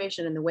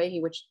transformation in the way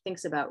he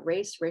thinks about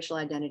race, racial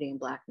identity, and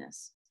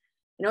Blackness.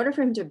 In order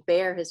for him to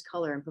bear his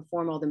color and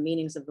perform all the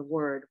meanings of the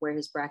word, wear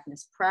his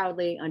Blackness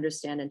proudly,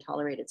 understand and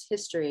tolerate its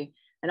history,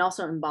 and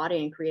also embody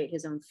and create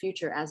his own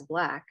future as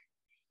Black,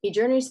 he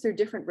journeys through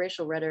different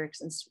racial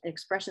rhetorics and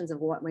expressions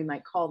of what we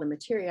might call the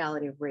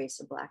materiality of race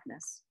or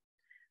Blackness.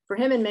 For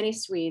him and many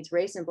Swedes,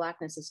 race and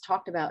Blackness is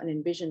talked about and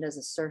envisioned as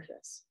a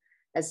surface,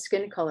 as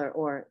skin color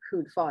or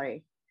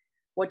hudfärg.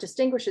 What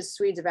distinguishes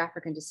Swedes of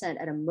African descent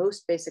at a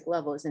most basic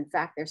level is in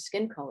fact their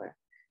skin color,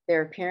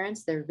 their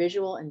appearance, their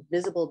visual and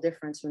visible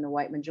difference from the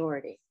white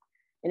majority.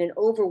 In an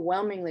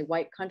overwhelmingly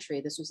white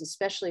country, this was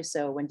especially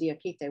so when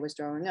Diakité was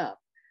growing up.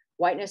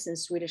 Whiteness and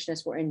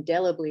Swedishness were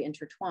indelibly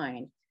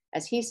intertwined.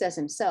 As he says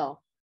himself,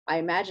 I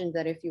imagined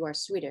that if you are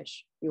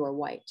Swedish, you are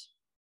white.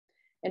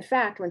 In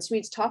fact, when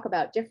Swedes talk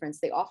about difference,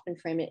 they often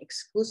frame it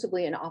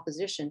exclusively in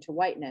opposition to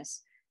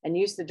whiteness and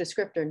use the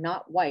descriptor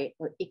not white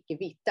or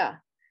icke-vita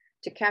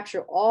to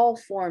capture all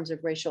forms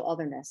of racial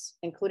otherness,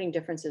 including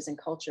differences in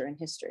culture and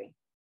history.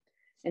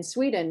 In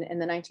Sweden in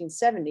the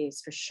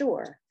 1970s, for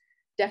sure,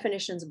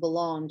 definitions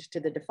belonged to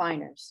the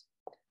definers.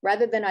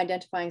 Rather than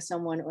identifying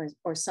someone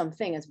or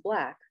something as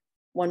Black,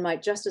 one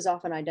might just as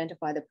often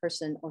identify the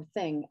person or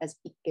thing as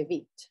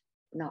icke-vit,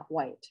 not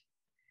white.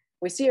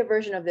 We see a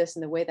version of this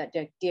in the way that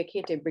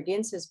Diakité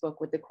begins his book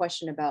with the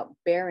question about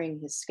bearing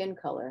his skin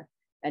color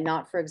and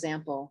not, for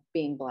example,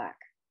 being Black.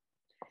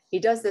 He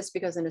does this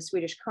because in a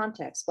Swedish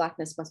context,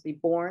 Blackness must be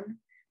born,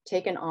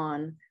 taken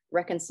on,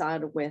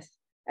 reconciled with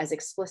as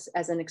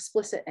an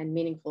explicit and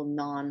meaningful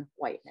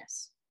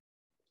non-whiteness.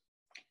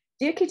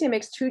 Diakité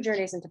makes two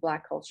journeys into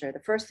Black culture, the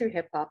first through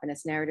hip hop and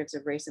its narratives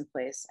of race and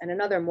place, and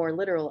another more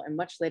literal and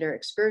much later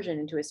excursion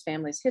into his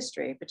family's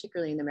history,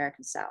 particularly in the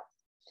American South.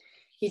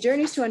 He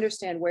journeys to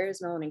understand where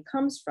his melanin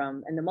comes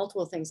from and the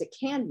multiple things it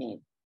can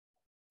mean,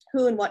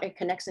 who and what it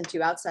connects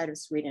into outside of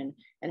Sweden,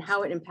 and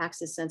how it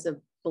impacts his sense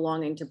of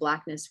belonging to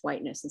Blackness,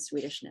 whiteness, and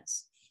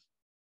Swedishness.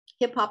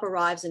 Hip hop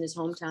arrives in his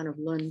hometown of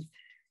Lund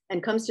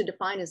and comes to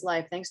define his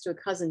life thanks to a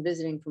cousin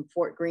visiting from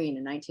Fort Greene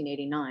in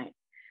 1989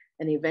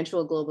 and the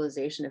eventual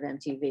globalization of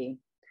MTV.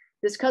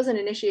 This cousin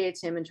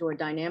initiates him into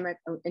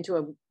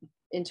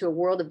a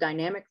world of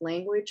dynamic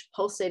language,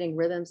 pulsating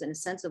rhythms, and a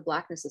sense of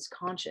Blackness as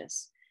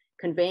conscious,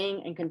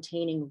 conveying and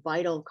containing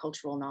vital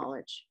cultural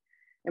knowledge.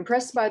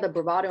 Impressed by the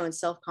bravado and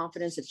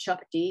self-confidence of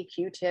Chuck D,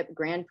 Q-Tip,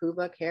 Grand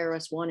Puba,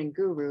 KRS-One, and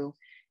Guru,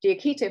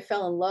 Diakite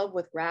fell in love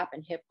with rap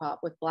and hip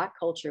hop, with Black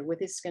culture, with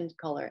his skin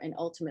color, and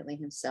ultimately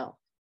himself.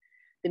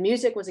 The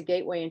music was a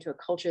gateway into a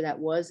culture that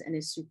was and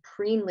is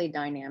supremely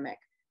dynamic,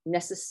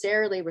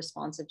 necessarily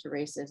responsive to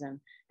racism,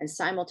 and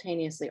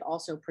simultaneously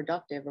also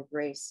productive of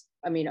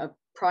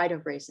pride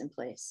of race in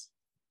place.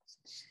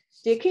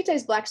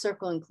 Diakite's Black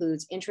circle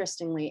includes,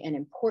 interestingly and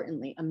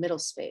importantly, a middle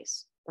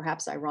space,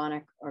 perhaps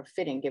ironic or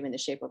fitting given the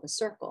shape of a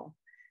circle,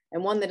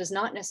 and one that is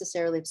not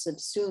necessarily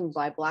subsumed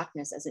by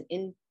Blackness as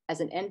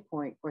an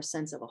endpoint or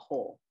sense of a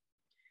whole.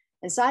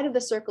 Inside of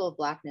the circle of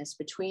Blackness,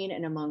 between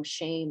and among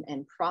shame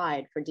and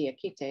pride for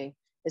Diakite,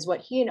 is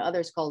what he and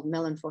others called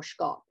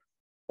melanforskap,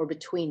 or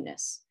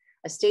betweenness,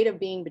 a state of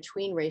being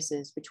between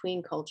races,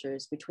 between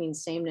cultures, between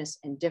sameness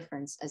and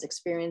difference as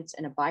experienced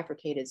in a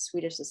bifurcated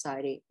Swedish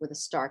society with a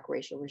stark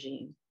racial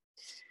regime.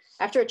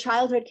 After a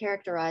childhood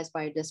characterized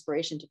by a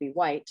desperation to be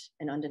white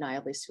and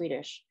undeniably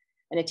Swedish,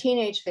 and a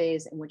teenage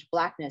phase in which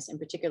Blackness, in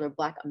particular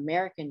Black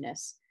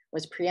Americanness,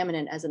 was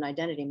preeminent as an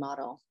identity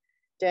model,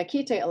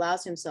 Diakite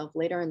allows himself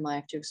later in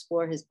life to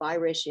explore his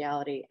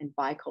biraciality and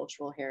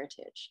bicultural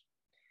heritage.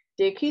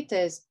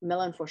 Diakite's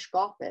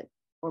melanforskapet,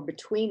 or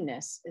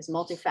betweenness, is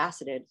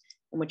multifaceted,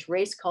 in which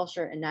race,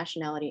 culture, and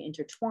nationality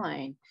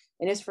intertwine,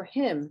 and is for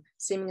him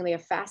seemingly a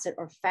facet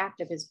or fact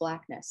of his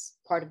Blackness,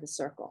 part of the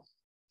circle.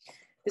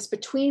 This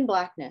between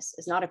Blackness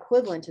is not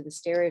equivalent to the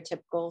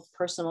stereotypical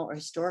personal or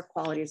historic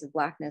qualities of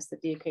Blackness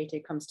that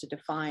Diakite comes to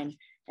define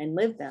and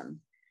live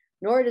them,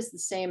 nor it is the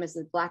same as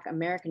the Black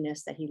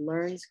Americanness that he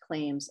learns,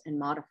 claims, and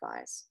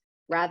modifies.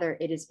 Rather,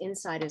 it is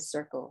inside his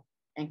circle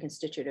and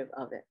constitutive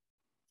of it.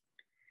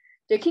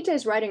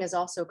 Diakite's writing is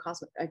also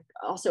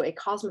a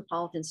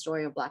cosmopolitan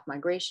story of Black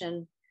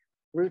migration,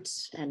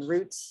 roots,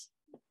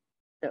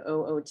 the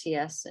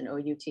OOTS and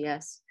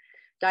OUTS,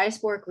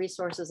 diasporic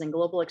resources and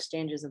global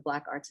exchanges of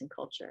Black arts and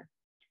culture.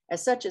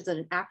 As such, it's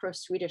an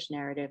Afro-Swedish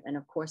narrative and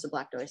of course a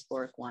Black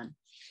diasporic one.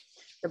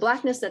 The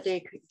Blackness that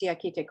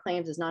Diakite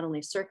claims is not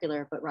only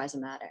circular, but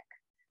rhizomatic.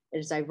 It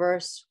is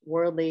diverse,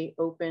 worldly,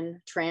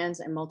 open, trans,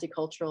 and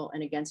multicultural,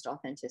 and against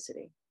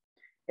authenticity.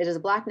 It is a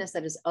Blackness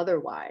that is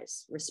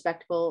otherwise,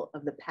 respectful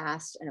of the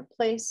past and a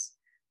place,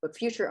 but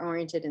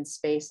future-oriented in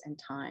space and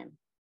time.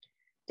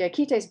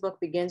 Diakite's book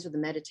begins with a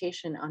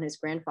meditation on his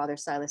grandfather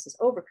Silas's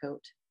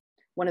overcoat,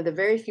 one of the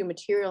very few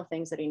material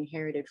things that he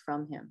inherited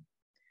from him.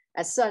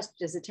 As such,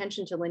 his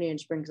attention to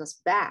lineage brings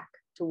us back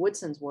to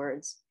Woodson's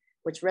words,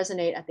 which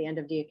resonate at the end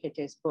of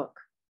Diakite's book,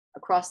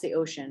 across the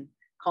ocean,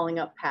 calling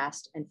up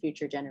past and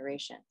future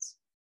generations.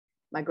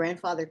 My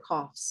grandfather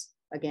coughs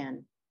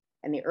again,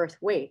 and the earth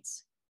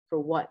waits for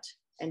what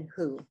and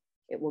who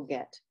it will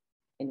get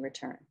in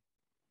return.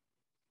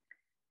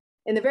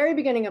 In the very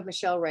beginning of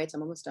Michelle Wright's,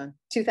 I'm almost done,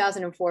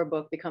 2004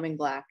 book, Becoming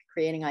Black,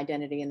 Creating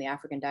Identity in the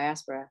African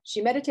Diaspora,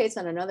 she meditates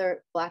on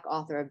another Black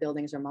author of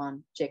Building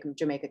Zerman,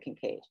 Jamaica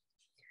Kincaid.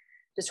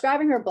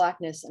 Describing her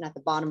Blackness and at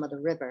the bottom of the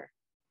river,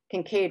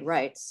 Kincaid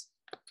writes,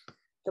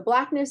 "The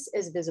Blackness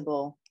is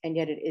visible, and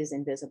yet it is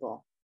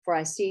invisible, for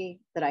I see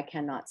that I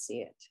cannot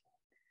see it.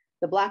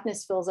 The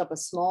Blackness fills up a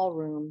small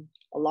room,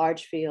 a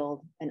large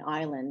field, an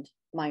island,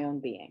 my own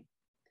being.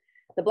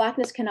 The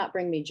Blackness cannot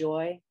bring me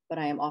joy, but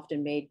I am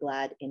often made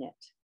glad in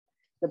it.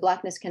 The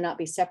Blackness cannot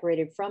be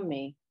separated from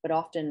me, but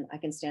often I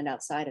can stand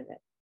outside of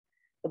it.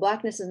 The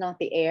Blackness is not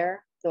the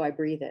air, though I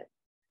breathe it.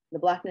 The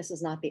Blackness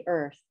is not the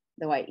earth,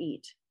 though I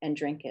eat and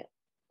drink it.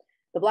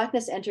 The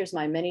Blackness enters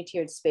my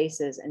many-tiered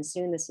spaces, and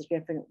soon the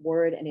significant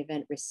word and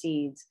event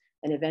recedes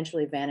and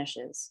eventually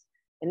vanishes.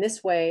 In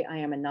this way, I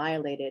am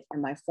annihilated,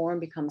 and my form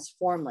becomes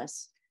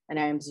formless, and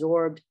I am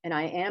absorbed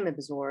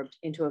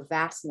into a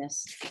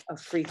vastness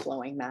of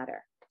free-flowing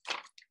matter."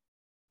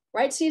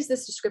 Wright sees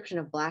this description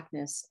of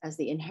Blackness as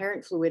the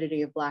inherent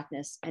fluidity of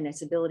Blackness and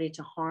its ability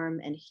to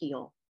harm and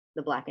heal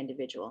the Black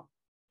individual.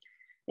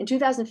 In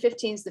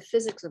 2015's The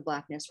Physics of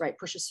Blackness, Wright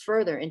pushes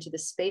further into the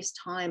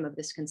space-time of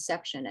this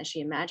conception as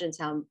she imagines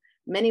how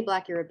many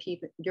Black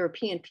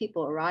European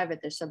people arrive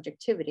at their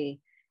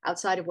subjectivity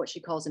outside of what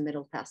she calls a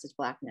middle passage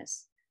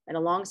Blackness, and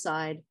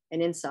alongside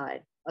and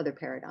inside other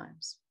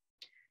paradigms.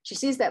 She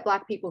sees that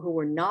Black people who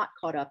were not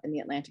caught up in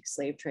the Atlantic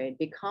slave trade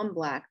become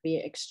Black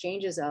via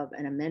exchanges of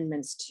and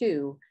amendments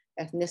to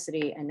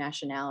ethnicity and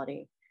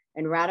nationality,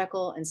 and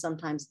radical and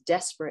sometimes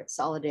desperate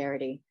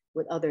solidarity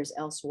with others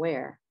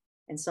elsewhere,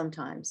 and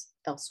sometimes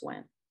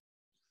elsewhen.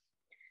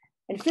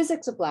 In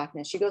Physics of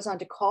Blackness, she goes on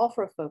to call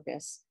for a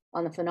focus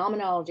on the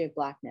phenomenology of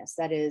Blackness,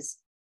 that is,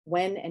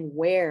 when and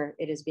where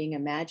it is being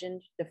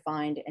imagined,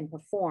 defined, and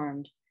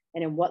performed,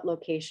 and in what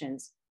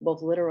locations,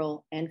 both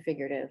literal and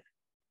figurative,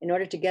 in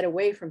order to get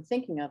away from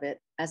thinking of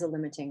it as a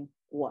limiting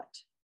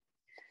what.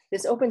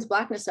 This opens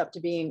Blackness up to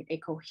being a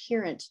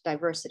coherent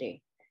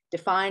diversity,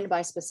 defined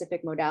by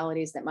specific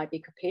modalities that might be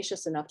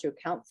capacious enough to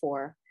account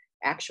for,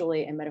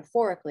 actually and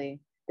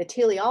metaphorically, the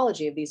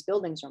teleology of these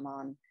buildings,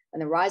 Ramon,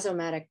 and the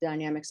rhizomatic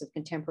dynamics of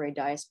contemporary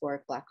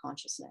diasporic Black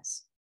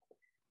consciousness.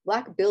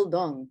 Black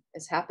Bildung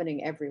is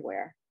happening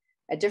everywhere,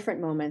 at different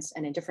moments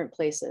and in different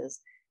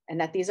places,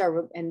 and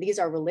these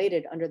are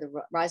related under the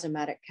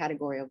rhizomatic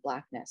category of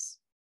Blackness.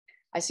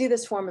 I see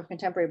this form of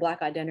contemporary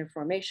Black identity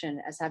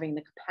formation as having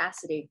the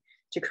capacity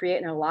to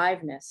create an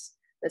aliveness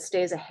that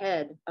stays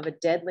ahead of a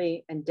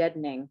deadly and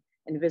deadening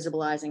and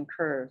visibilizing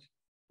curve,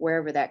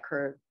 wherever that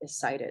curve is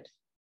sighted.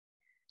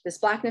 This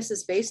Blackness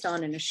is based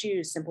on and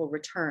eschews simple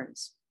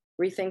returns,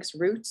 rethinks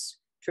roots,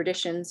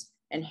 traditions,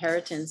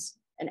 inheritance,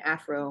 and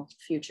Afro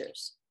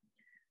futures.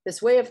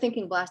 This way of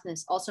thinking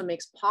Blackness also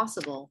makes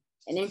possible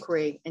an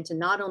inquiry into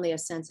not only a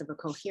sense of a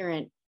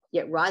coherent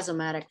yet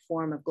rhizomatic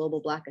form of global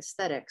Black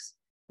aesthetics,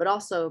 but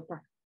also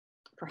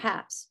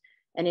perhaps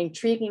an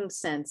intriguing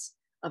sense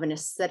of an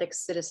aesthetic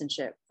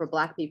citizenship for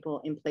Black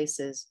people in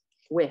places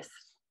with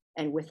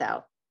and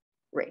without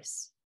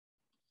race.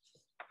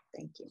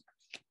 Thank you.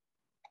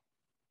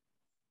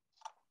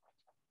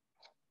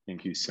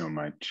 Thank you so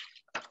much.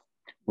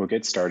 We'll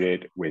get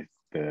started with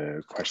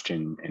the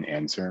question and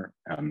answer.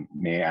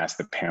 May I ask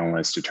the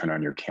panelists to turn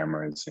on your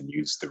cameras and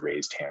use the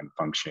raised hand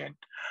function.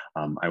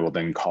 I will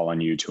then call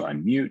on you to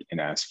unmute and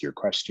ask your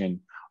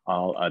question.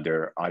 All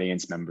other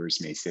audience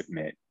members may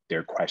submit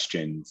their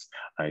questions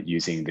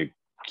using the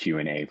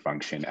Q&A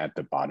function at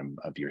the bottom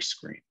of your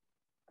screen.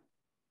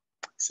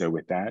 So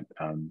with that,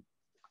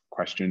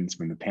 questions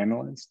from the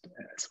panelists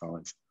as well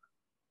as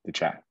the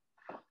chat.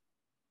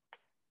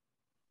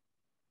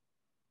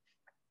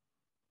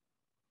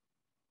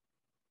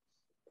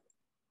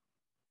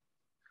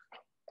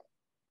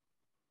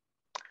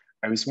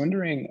 I was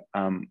wondering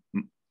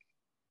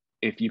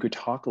if you could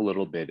talk a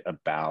little bit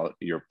about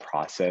your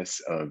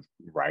process of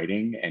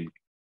writing. And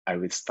I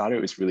thought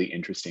it was really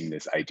interesting,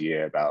 this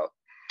idea about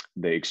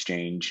the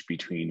exchange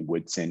between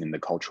Woodson and the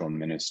cultural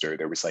minister.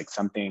 There was like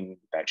something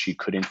that she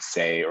couldn't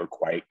say or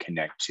quite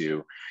connect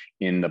to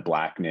in the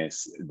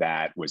Blackness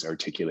that was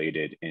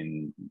articulated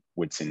in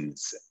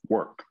Woodson's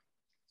work.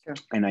 Sure.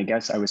 And I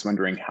guess I was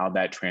wondering how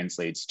that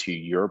translates to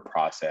your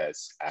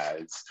process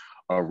as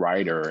a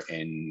writer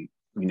in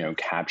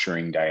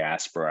capturing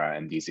diaspora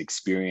and these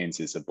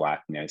experiences of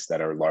Blackness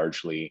that are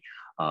largely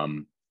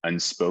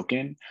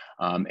unspoken.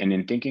 And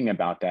in thinking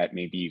about that,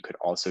 maybe you could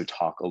also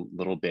talk a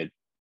little bit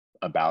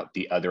about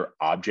the other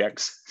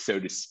objects, so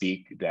to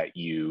speak, that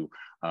you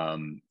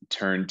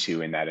turn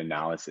to in that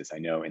analysis. I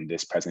know in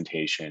this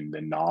presentation,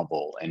 the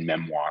novel and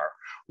memoir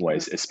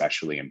was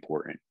especially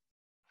important.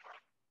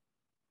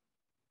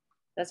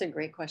 That's a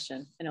great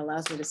question, and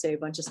allows me to say a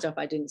bunch of stuff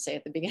I didn't say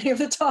at the beginning of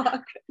the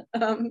talk.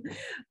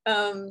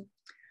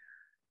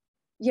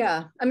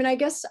 Yeah, I mean, I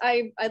guess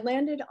I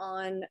landed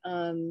on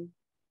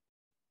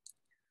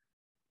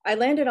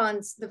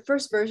the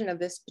first version of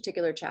this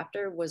particular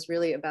chapter was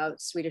really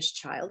about Swedish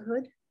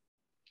childhood,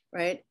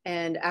 right?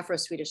 And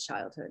Afro-Swedish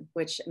childhood,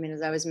 which, I mean,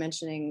 as I was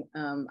mentioning,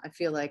 I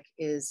feel like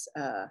is,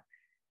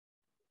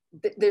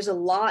 there's a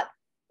lot,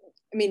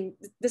 I mean,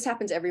 this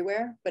happens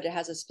everywhere, but it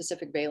has a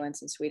specific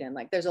valence in Sweden.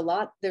 Like there's a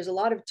lot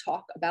of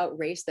talk about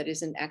race that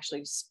isn't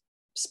actually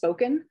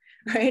spoken,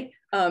 right?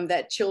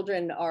 That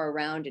children are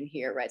around and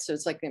hear, right? So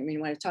it's like, I mean,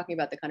 when I'm talking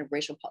about the kind of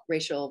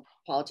racial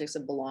politics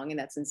of belonging,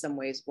 that's in some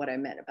ways what I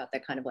meant about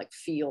that kind of like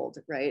field,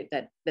 right?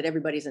 That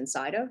everybody's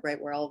inside of,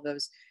 right? Where all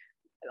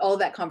of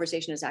that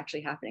conversation is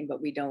actually happening,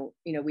 but we don't,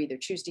 we either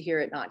choose to hear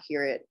it, not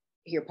hear it,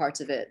 hear parts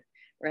of it,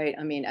 right?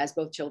 I mean, as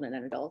both children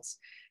and adults.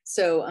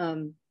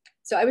 So,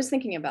 so I was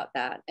thinking about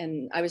that,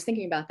 and I was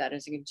thinking about that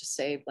as you can just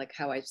say, like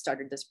how I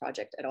started this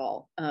project at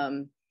all.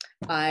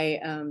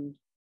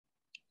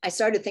 I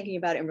started thinking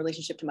about it in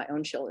relationship to my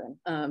own children.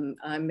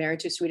 I'm married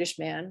to a Swedish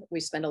man. We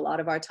spend a lot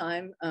of our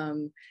time,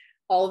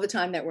 all of the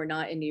time that we're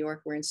not in New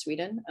York, we're in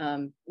Sweden.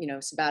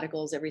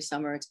 Sabbaticals every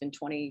summer. It's been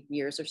 20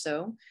 years or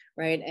so,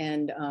 right?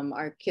 And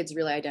our kids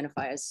really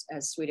identify as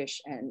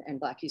Swedish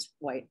and Black. He's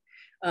white,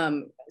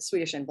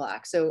 Swedish and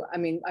Black. So, I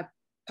mean,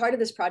 part of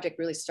this project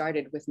really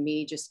started with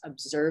me just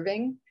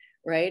observing,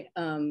 right?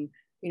 Being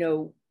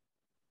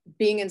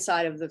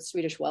inside of the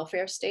Swedish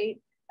welfare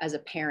state as a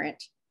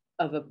parent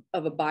of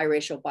a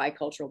biracial,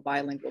 bicultural,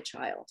 bilingual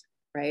child,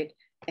 right?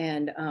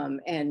 And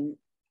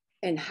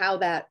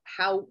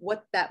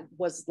what that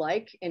was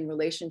like in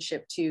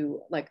relationship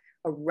to like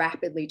a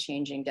rapidly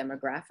changing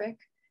demographic,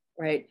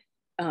 right?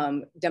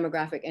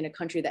 Demographic in a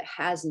country that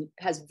has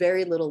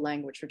very little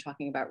language for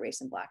talking about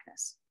race and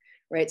Blackness,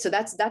 right? So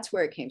that's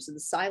where it came. So the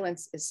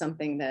silence is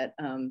something that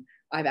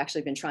I've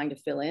actually been trying to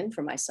fill in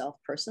for myself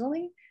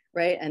personally,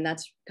 right? And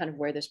that's kind of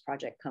where this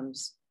project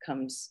comes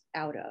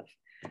out of.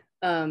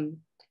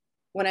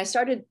 When I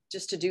started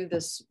just to do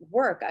this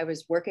work, I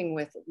was working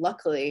with,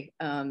 luckily,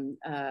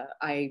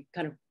 I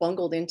kind of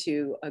bungled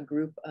into a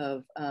group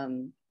of,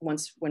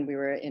 once when we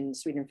were in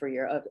Sweden for a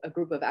year, a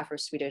group of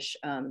Afro-Swedish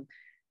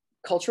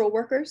cultural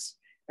workers,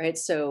 right?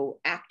 So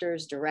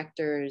actors,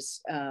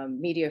 directors,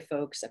 media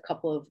folks, a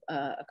couple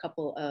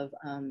of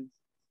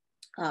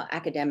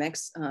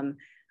academics,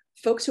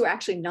 folks who are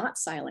actually not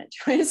silent,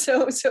 right?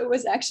 So it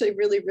was actually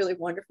really, really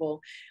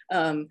wonderful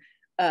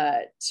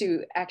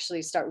to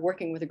actually start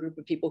working with a group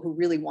of people who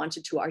really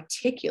wanted to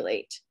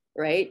articulate,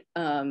 right,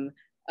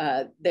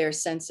 their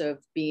sense of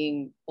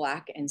being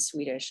Black and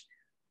Swedish,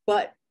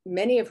 but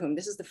many of whom,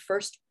 this is the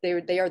first,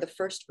 they are the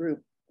first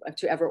group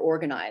to ever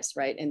organize,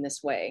 right, in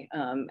this way,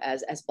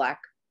 as Black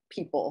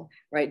people,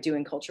 right,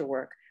 doing culture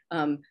work.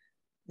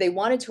 They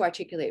wanted to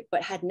articulate,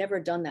 but had never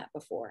done that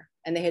before.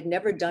 And they had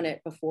never done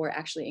it before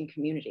actually in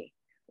community,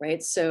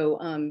 right? So,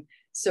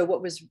 so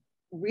what was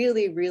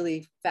really,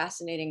 really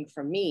fascinating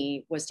for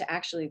me was to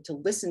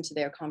listen to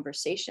their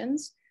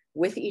conversations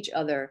with each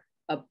other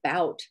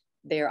about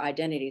their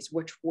identities,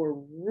 which were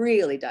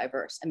really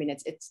diverse. I mean,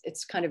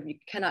 it's kind of, you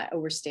cannot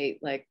overstate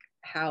like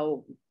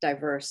how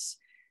diverse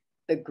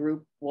the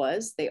group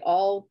was. They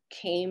all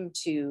came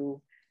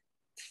to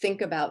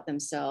think about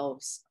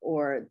themselves,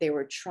 or they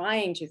were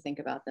trying to think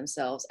about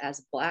themselves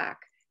as Black,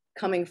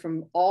 coming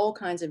from all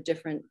kinds of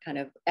different kind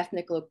of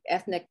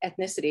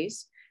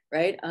ethnicities,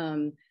 right?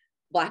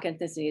 Black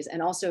ethnicities,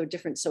 and also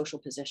different social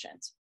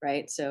positions,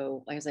 right?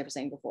 So, like as I was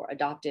saying before,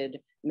 adopted,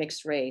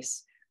 mixed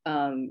race,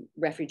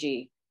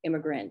 refugee,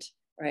 immigrant,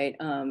 right?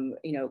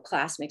 You know,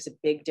 class makes a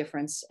big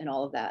difference in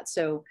all of that.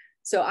 So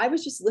I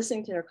was just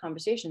listening to their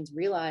conversations,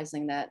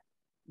 realizing that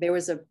there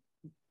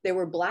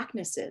were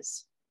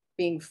Blacknesses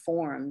being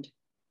formed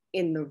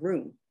in the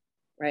room,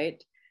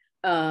 right?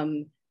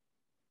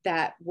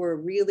 That were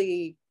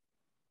really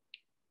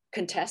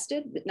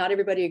contested. Not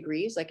everybody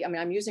agrees. Like, I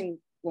mean, I'm using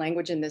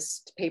language in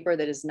this paper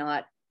that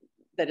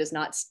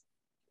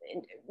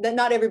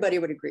not everybody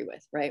would agree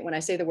with, right? When I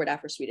say the word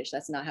Afro-Swedish,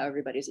 that's not how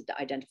everybody's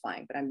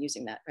identifying, but I'm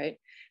using that, right?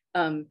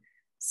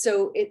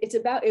 So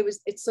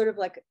it's sort of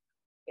like,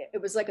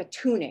 it was like a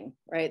tuning,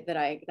 right? That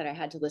I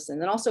had to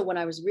listen. And also when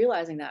I was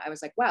realizing that, I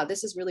was like, wow,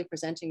 this is really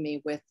presenting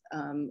me with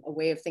a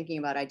way of thinking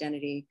about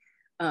identity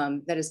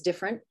that is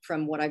different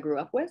from what I grew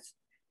up with,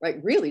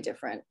 right? Really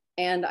different.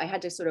 And I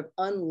had to sort of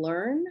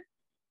unlearn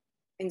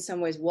in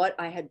some ways what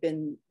I had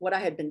been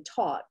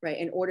taught, right?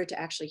 In order to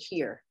actually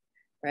hear,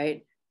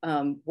 right?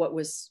 What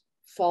was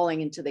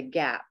falling into the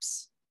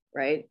gaps,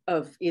 right?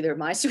 Of either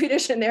my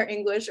Swedish and their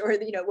English, or,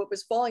 you know, what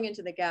was falling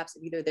into the gaps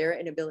of either their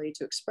inability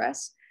to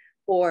express,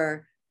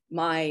 or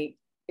my,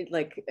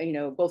 like, you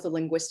know, both a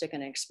linguistic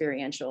and an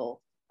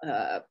experiential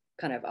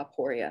kind of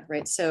aporia,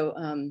 right? So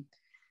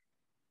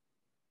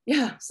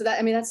yeah, so that,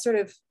 I mean, that's sort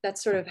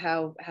of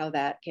how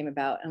that came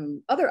about.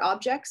 Other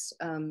objects,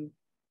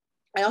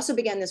 I also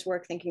began this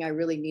work thinking I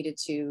really needed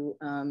to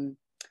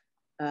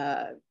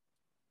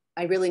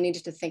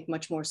think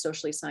much more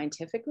socially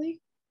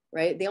scientifically,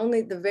 right?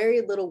 The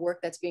very little work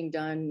that's being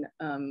done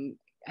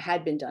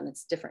had been done,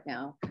 it's different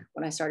now,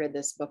 when I started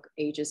this book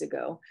ages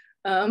ago,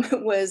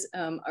 was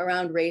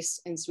around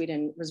race in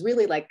Sweden, was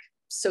really like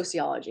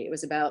sociology. It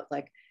was about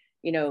like,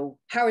 you know,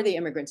 how are the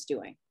immigrants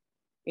doing?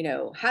 You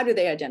know, how do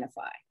they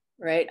identify,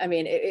 right? I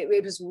mean,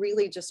 it was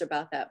really just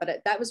about that,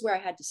 but that was where I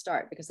had to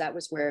start, because that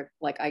was where,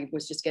 like, I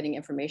was just getting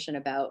information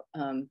about,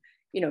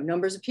 you know,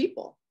 numbers of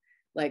people,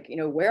 like, you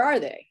know, where are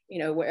they? You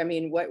know, where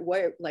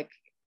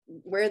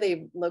are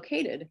they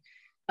located?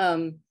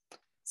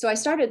 So I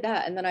started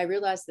that, and then I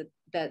realized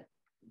that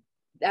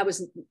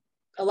was,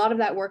 a lot of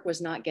that work was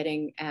not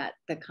getting at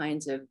the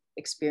kinds of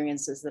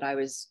experiences that I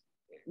was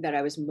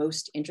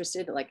most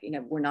interested in. Like, you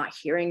know, we're not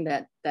hearing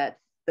that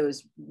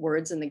those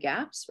words in the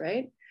gaps,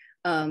 right?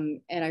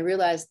 And I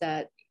realized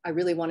that I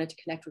really wanted to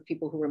connect with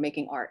people who were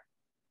making art,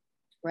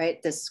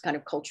 right? This kind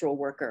of cultural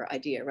worker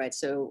idea, right?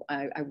 So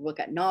I look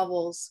at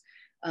novels,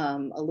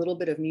 a little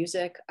bit of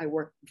music. I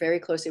work very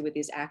closely with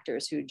these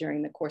actors who,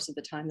 during the course of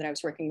the time that I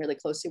was working really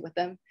closely with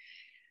them,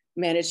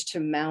 managed to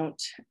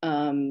mount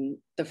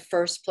the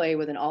first play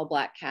with an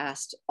all-Black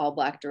cast,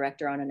 all-Black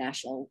director on a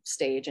national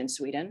stage in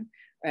Sweden,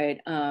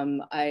 right?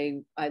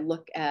 I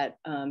look at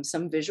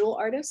some visual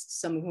artists,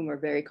 some of whom are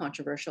very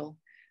controversial,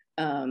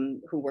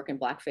 who work in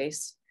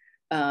blackface.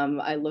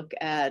 I look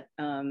at,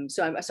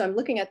 so I'm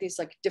looking at these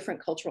like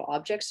different cultural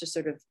objects to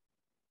sort of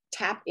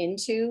tap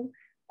into,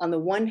 on the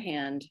one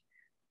hand,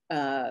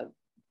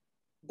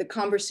 the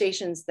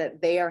conversations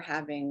that they are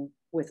having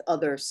with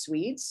other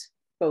Swedes,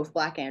 both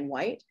Black and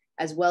white,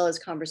 as well as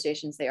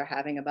conversations they are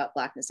having about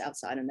Blackness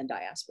outside in the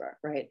diaspora,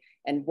 right?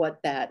 And what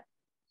that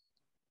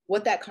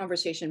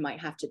conversation might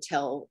have to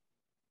tell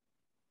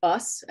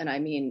us. And I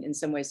mean, in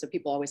some ways, so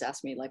people always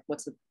ask me, like,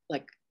 what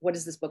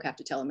does this book have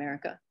to tell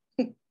America?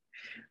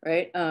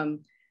 Right?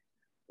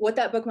 What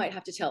that book might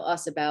have to tell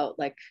us about,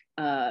 like,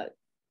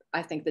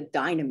 I think the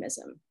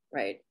dynamism,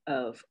 right,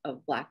 of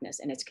Blackness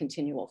and its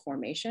continual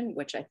formation,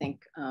 which I think,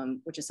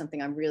 which is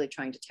something I'm really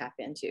trying to tap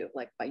into,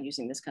 like, by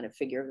using this kind of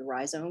figure of the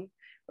rhizome,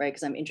 right?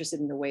 Because I'm interested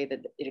in the way that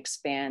it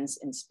expands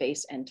in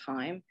space and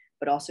time,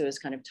 but also is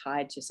kind of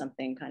tied to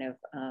something kind of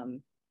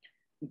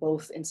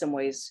both in some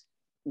ways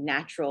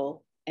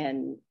natural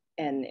and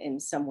in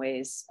some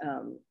ways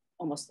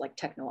almost like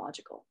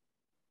technological,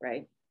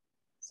 right?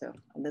 So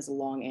there's a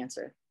long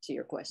answer to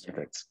your question.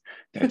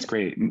 That's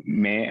great.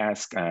 May I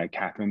ask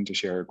Catherine to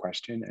share a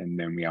question? And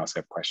then we also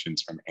have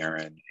questions from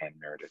Aaron and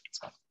Meredith as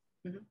well.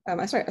 Mm-hmm.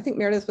 I'm sorry, I think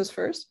Meredith was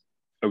first.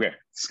 Okay,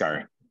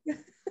 sorry.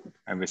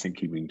 I wasn't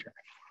keeping track.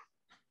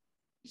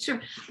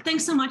 Sure.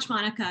 Thanks so much,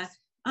 Monica.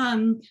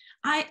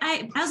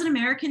 I, as an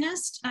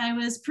Americanist, I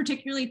was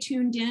particularly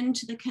tuned in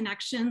to the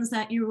connections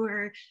that you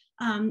were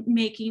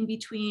making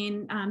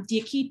between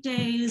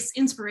Diakite's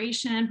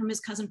inspiration from his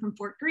cousin from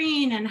Fort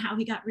Greene and how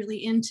he got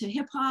really into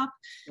hip hop,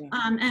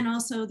 and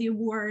also the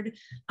award,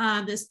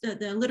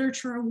 the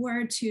literature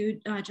award to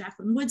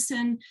Jacqueline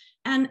Woodson.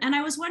 And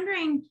I was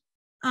wondering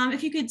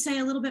if you could say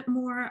a little bit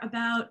more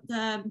about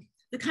the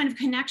kind of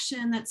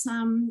connection that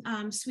some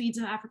Swedes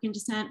of African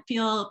descent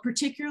feel,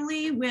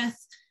 particularly with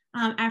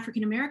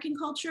African-American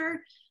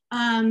culture,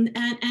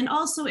 and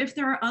also if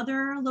there are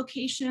other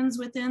locations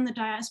within the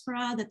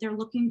diaspora that they're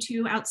looking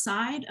to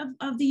outside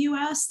of the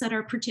US that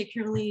are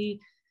particularly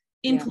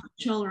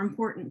influential or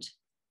important.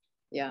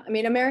 Yeah, I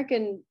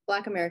mean,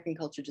 Black American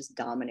culture just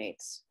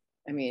dominates.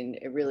 I mean,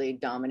 it really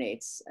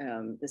dominates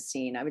the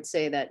scene. I would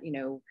say that, you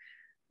know,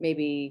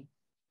 maybe,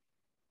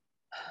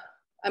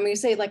 I'm going to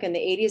say like in the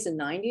 80s and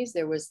 90s,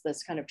 there was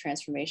this kind of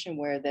transformation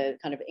where the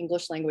kind of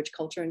English language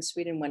culture in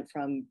Sweden went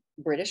from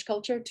British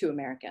culture to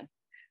American,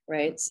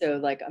 right? So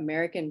like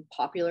American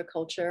popular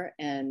culture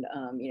and,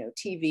 you know,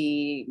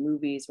 TV,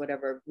 movies,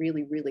 whatever,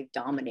 really, really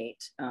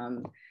dominate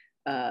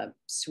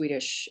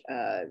Swedish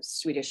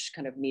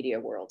kind of media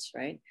worlds,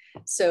 right?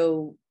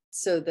 So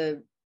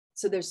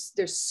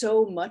there's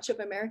so much of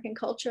American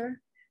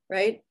culture,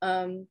 right?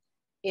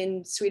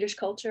 In Swedish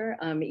culture,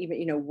 even,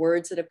 you know,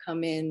 words that have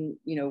come in,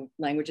 you know,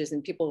 languages,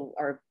 and people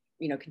are,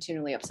 you know,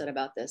 continually upset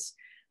about this.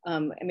 I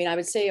mean, I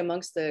would say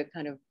amongst the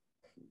kind of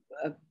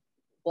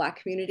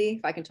Black community,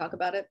 if I can talk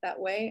about it that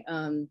way,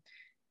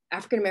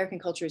 African-American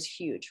culture is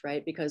huge,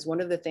 right? Because one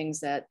of the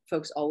things that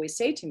folks always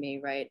say to me,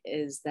 right,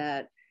 is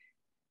that,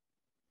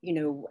 you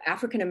know,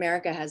 African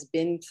America has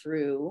been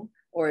through,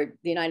 or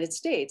the United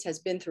States has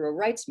been through a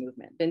rights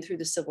movement, been through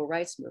the civil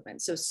rights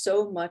movement.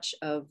 So much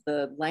of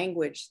the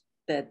language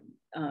that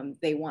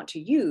they want to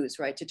use,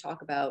 right, to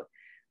talk about,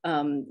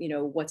 you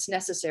know, what's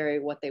necessary,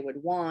 what they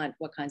would want,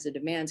 what kinds of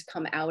demands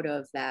come out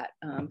of that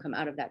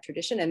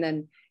tradition. And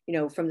then, you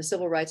know, from the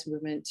civil rights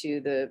movement to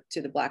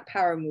the Black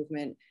Power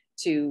movement,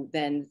 to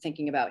then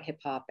thinking about hip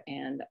hop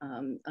and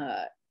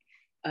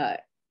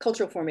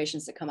cultural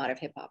formations that come out of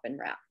hip hop and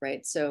rap,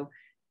 right? So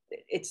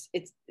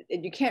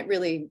you can't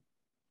really.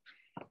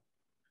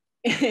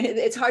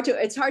 It's hard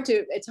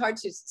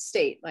to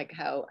state like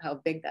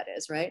how big that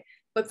is, right?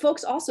 But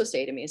folks also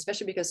say to me,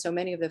 especially because so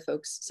many of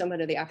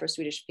the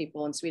Afro-Swedish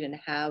people in Sweden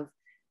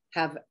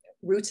have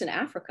roots in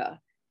Africa,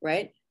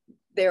 right?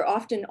 They're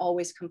often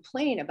always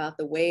complain about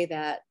the way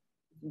that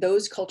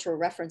those cultural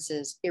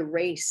references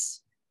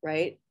erase,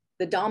 right?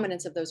 The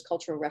dominance of those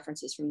cultural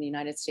references from the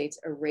United States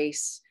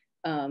erase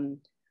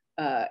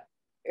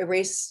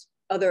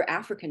other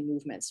African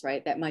movements,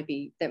 right? That might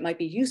be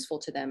useful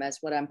to them, as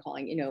what I'm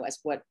calling, you know, as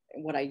what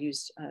I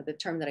used, the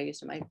term that I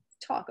used in my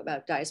talk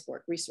about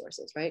diasporic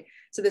resources, right?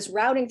 So this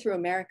routing through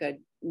America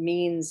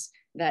means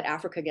that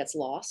Africa gets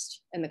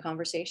lost in the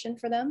conversation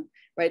for them,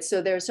 right?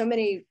 So there are so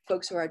many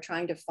folks who are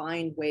trying to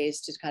find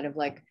ways to kind of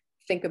like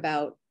think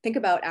about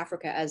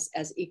Africa as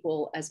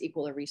equal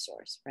a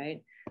resource,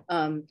 right?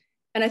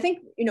 And I think,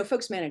 you know,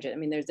 folks manage it. I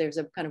mean, there's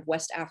a kind of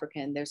West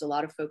African, there's a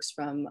lot of folks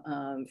from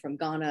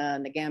Ghana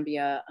and the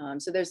Gambia.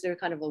 So there's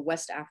kind of a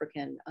West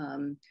African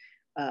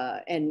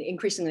and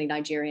increasingly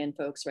Nigerian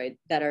folks, right,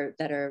 that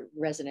are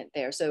resident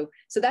there. So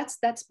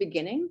that's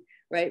beginning,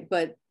 right?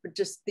 But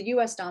just the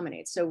US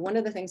dominates. So one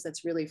of the things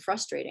that's really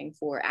frustrating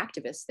for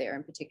activists there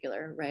in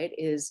particular, right,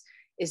 is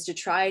to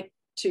try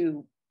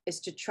to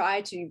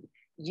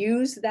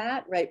use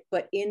that, right,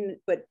 but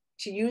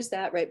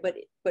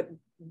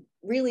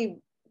really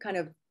kind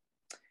of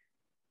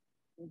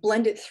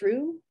blend it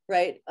through,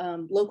 right,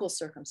 local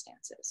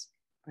circumstances,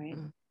 right?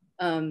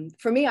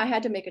 For me, I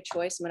had to make a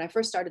choice. When I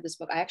first started this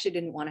book, I actually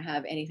didn't want to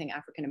have anything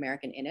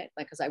African-American in it,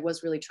 like, because I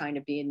was really trying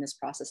to be in this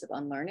process of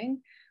unlearning.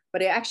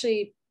 But it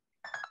actually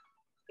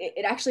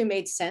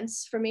made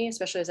sense for me,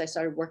 especially as I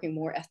started working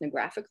more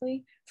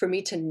ethnographically, for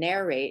me to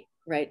narrate,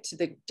 right, to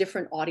the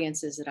different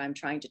audiences that I'm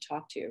trying to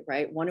talk to,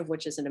 right? One of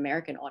which is an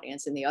American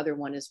audience, and the other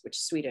one is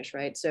Swedish,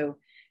 right? So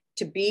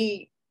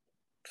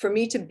for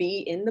me to be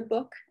in the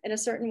book in a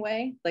certain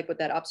way, like with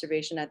that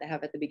observation that they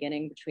have at the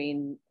beginning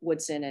between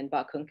Woodson and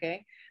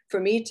Bakunke, for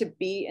me to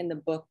be in the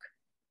book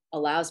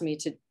allows me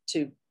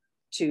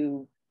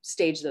to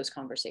stage those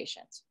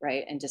conversations,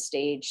 right? And to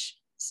stage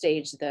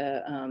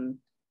the,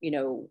 you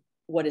know,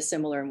 what is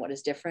similar and what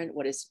is different,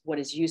 what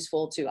is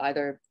useful to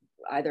either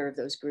of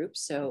those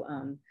groups. So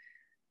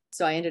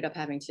I ended up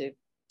having to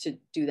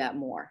do that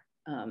more,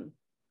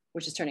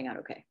 which is turning out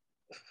okay.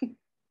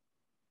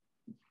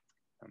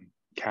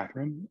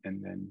 Catherine,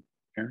 and then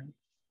Erin.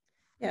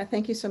 Yeah,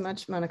 thank you so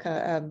much,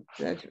 Monica.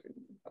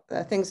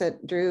 The things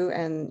that Drew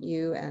and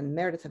you and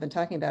Meredith have been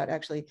talking about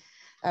actually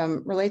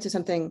relate to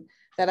something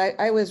that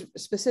I was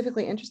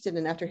specifically interested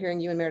in after hearing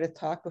you and Meredith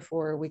talk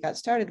before we got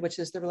started, which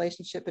is the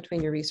relationship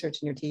between your research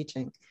and your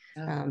teaching.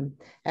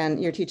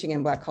 And you're teaching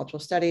in Black cultural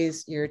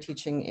studies, you're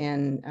teaching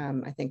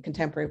in, I think,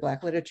 contemporary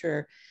Black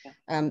literature.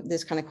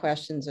 This kind of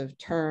questions of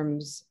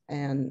terms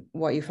and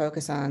what you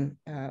focus on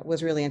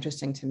was really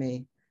interesting to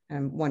me.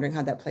 I'm wondering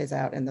how that plays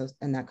out in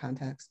that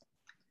context.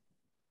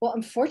 Well,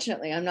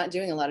 unfortunately, I'm not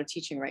doing a lot of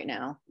teaching right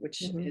now,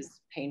 which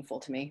is painful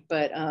to me.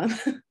 But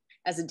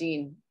as a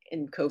dean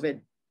in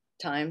COVID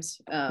times,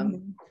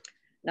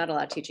 not a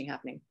lot of teaching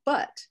happening.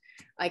 But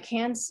I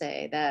can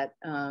say that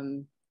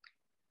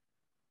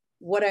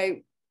what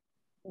I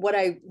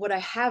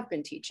have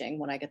been teaching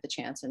when I get the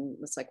chance, and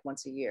it's like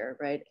once a year,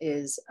 right,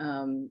 is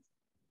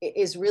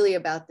really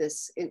about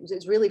this.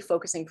 It's really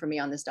focusing for me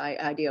on this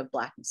idea of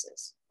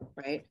Blacknesses,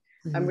 right?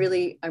 I'm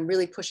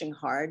really pushing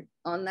hard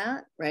on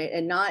that, right?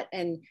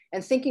 And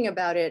thinking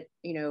about it,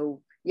 you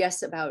know,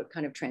 yes, about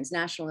kind of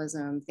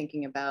transnationalism,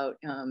 thinking about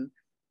kind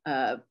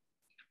of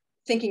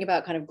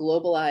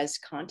globalized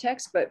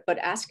context, but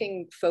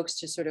asking folks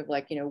to sort of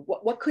like, you know,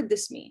 what could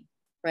this mean,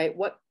 right?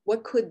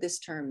 What could this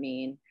term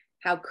mean?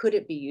 How could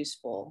it be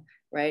useful,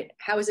 right?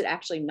 How is it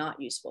actually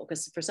not useful?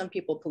 Because for some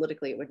people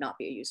politically, it would not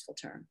be a useful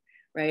term,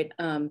 right?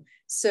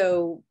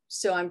 So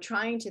I'm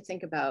trying to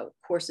think about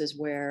courses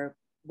where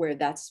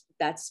that's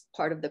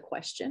part of the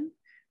question,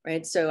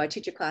 right? So I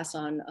teach a class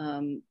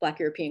on Black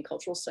European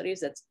cultural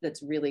studies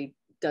that's really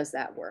does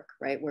that work,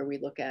 right? Where we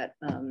look at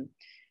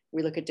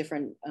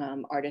different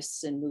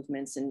artists and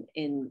movements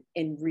in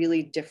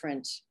really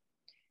different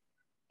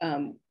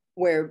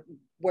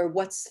where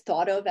what's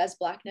thought of as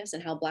Blackness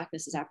and how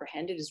Blackness is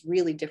apprehended is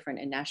really different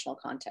in national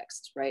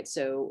context, right?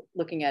 So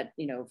looking at,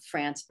 you know,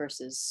 France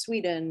versus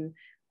Sweden,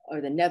 or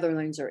the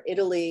Netherlands or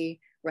Italy,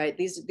 right?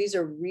 These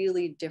are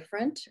really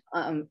different.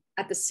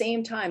 At the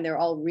same time, they're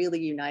all really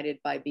united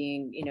by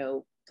being, you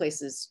know,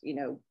 places, you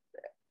know,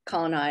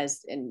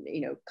 colonized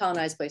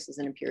places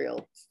and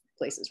imperial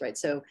places, right?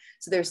 So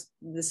there's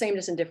the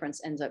sameness and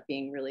difference ends up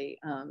being really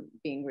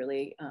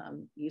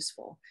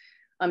useful.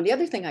 The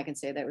other thing I can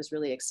say that was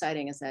really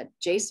exciting is that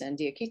Jason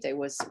Diakite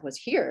was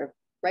here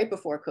right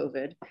before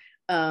COVID,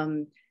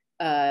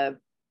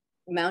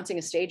 mounting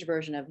a stage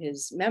version of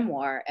his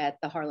memoir at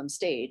the Harlem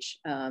Stage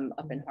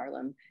up in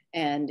Harlem.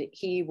 And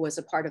he was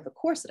a part of the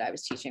course that I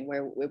was teaching,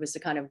 where it was a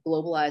kind of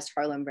globalized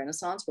Harlem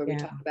Renaissance, where we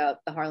talk about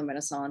the Harlem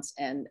Renaissance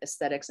and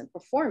aesthetics and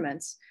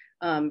performance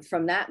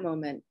from that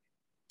moment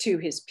to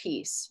his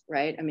piece,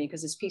 right? I mean,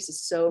 because his piece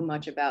is so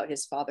much about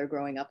his father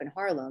growing up in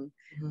Harlem,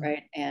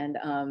 right? And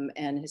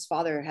his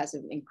father has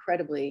an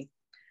incredibly,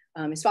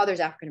 his father's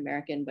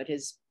African-American, but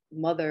his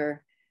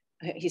mother,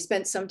 he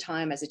spent some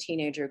time as a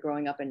teenager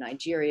growing up in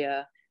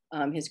Nigeria.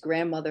 His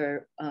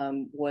grandmother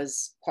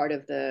was part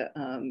of the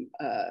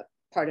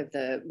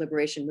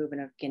liberation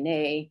movement of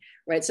Guinea,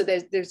 right? So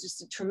there's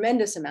just a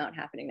tremendous amount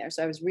happening there.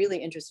 So I was really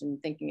interested in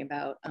thinking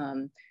about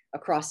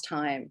across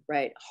time,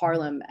 right?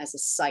 Harlem as a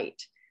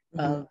site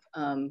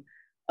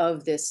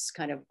of this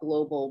kind of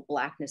global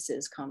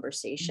Blacknesses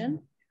conversation,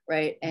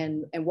 right?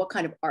 And what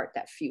kind of art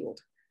that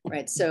fueled,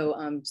 right? So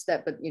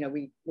but you know,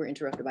 we were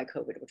interrupted by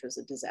COVID, which was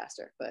a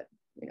disaster, but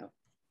you know.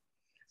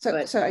 So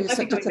I just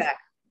coming back.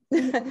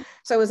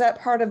 So was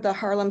that part of the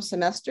Harlem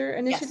Semester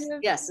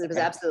initiative? Yes, it was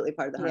absolutely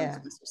part of the Harlem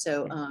Semester.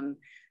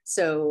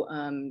 So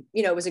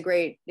you know, it was a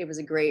great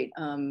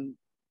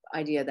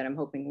idea that I'm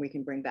hoping we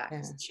can bring back,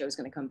 because the show's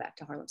going to come back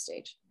to Harlem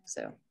Stage.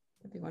 So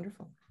that'd be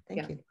wonderful.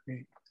 Thank you.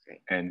 Great.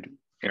 And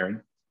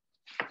Aaron?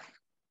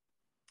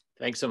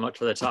 Thanks so much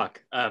for the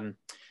talk.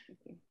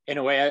 In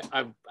a way,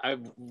 I'm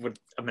going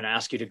to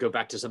ask you to go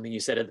back to something you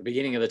said at the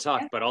beginning of the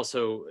talk, but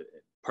also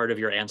part of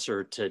your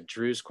answer to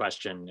Drew's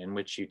question, in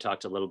which you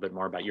talked a little bit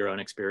more about your own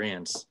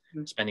experience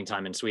spending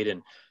time in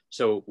Sweden.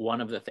 So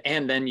one of the,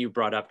 and then you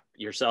brought up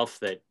yourself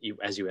that you,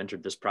 as you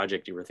entered this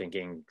project, you were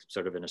thinking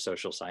sort of in a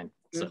social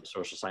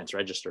science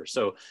register.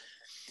 So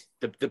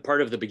the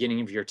part of the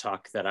beginning of your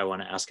talk that I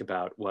want to ask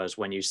about was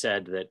when you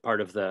said that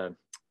part of the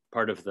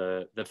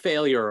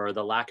failure or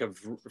the lack of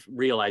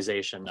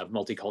realization of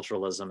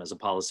multiculturalism as a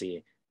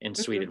policy in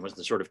Sweden was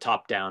the sort of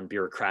top-down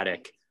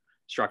bureaucratic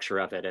structure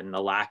of it, and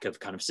the lack of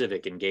kind of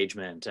civic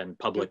engagement and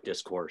public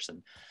discourse.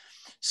 And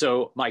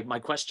so my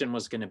question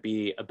was going to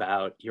be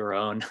about your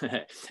own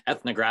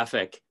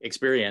ethnographic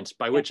experience,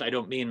 by which I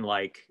don't mean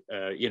like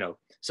you know,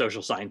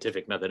 social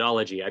scientific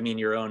methodology. I mean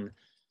your own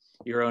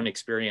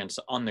experience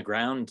on the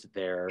ground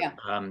there.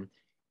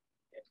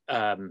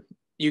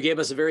 You gave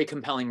us a very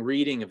compelling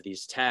reading of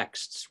these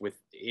texts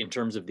in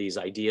terms of these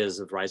ideas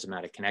of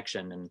rhizomatic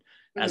connection and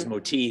as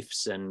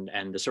motifs and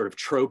the sort of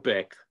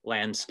tropic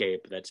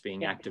landscape that's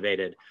being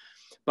activated.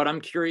 But I'm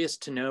curious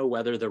to know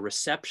whether the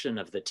reception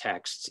of the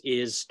texts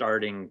is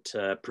starting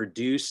to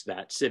produce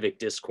that civic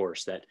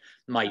discourse that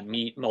might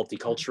meet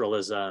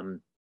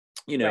multiculturalism,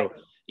 you know,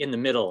 in the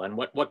middle, and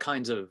what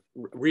kinds of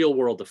real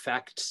world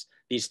effects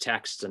these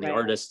texts and the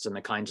artists and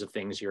the kinds of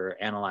things you're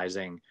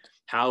analyzing,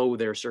 how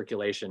their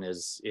circulation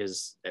is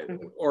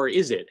or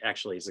is it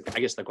actually, is I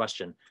guess the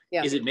question,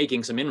 is it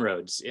making some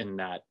inroads in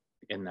that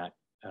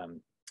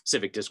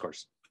civic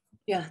discourse?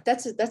 Yeah,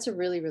 that's a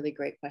really, really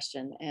great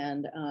question.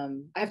 And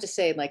I have to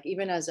say, like,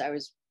 even as I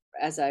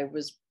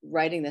was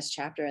writing this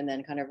chapter and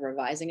then kind of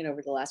revising it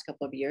over the last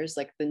couple of years,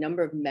 like the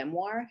number of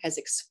memoir has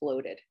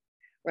exploded,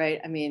 right?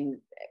 I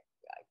mean,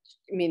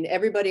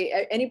 everybody,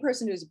 any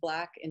person who's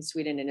Black in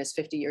Sweden and is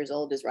 50 years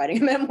old is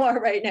writing a memoir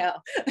right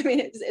now. I mean,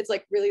 it's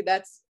like really,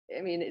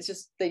 I mean, it's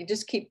just, they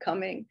just keep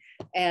coming.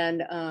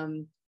 And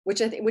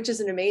which I think, which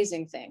is an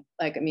amazing thing.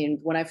 Like, I mean,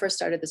 when I first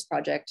started this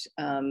project,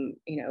 you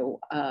know,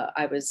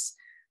 I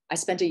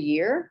spent a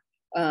year,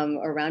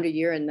 around a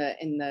year in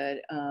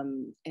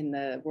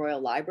the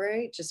Royal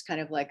Library, just kind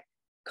of like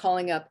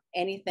calling up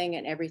anything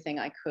and everything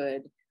I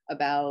could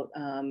about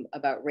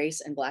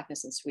race and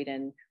Blackness in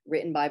Sweden,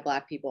 written by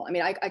Black people. I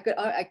mean, I could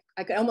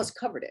almost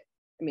covered it.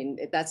 I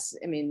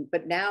mean,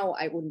 but now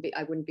I wouldn't be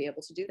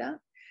able to do that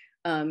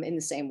in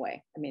the same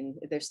way. I mean,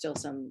 there's still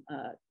some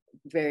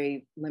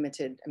very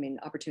limited, I mean,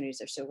 opportunities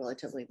are so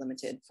relatively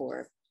limited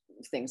for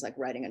things like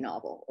writing a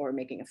novel or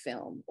making a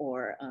film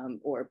or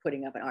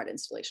putting up an art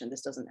installation.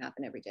 This doesn't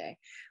happen every day,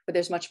 but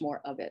there's much more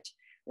of it,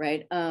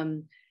 right?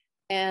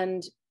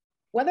 And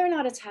whether or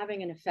not it's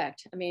having an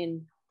effect, I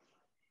mean,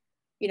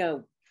 you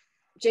know,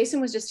 Jason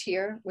was just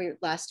here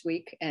last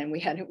week, and we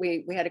had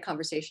a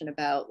conversation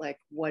about like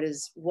what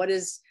it's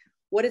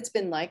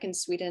been like in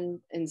Sweden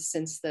and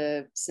since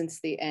the summer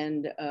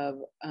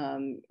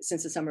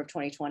of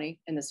 2020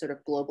 and the sort of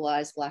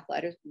globalized Black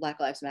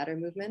Lives Matter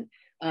movement.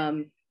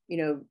 You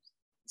know,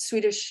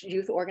 Swedish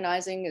youth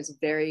organizing is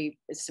very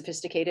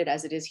sophisticated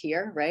as it is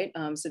here, right?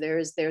 So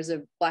there's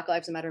a Black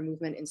Lives Matter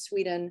movement in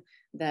Sweden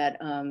that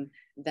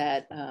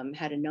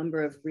had a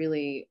number of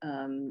really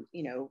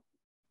you know,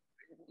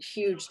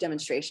 huge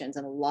demonstrations,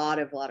 and a lot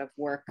of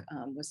work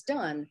was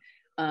done.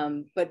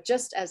 But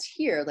just as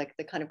here, like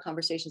the kind of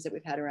conversations that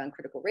we've had around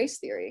critical race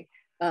theory,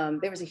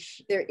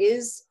 there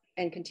is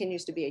and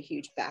continues to be a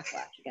huge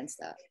backlash against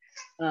that.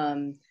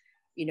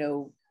 You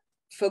know,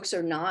 folks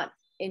are not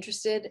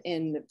interested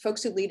in,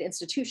 folks who lead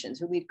institutions,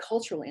 who lead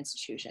cultural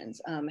institutions,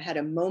 had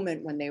a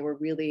moment when they were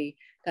really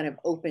kind of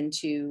open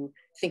to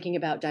thinking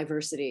about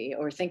diversity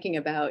or thinking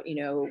about, you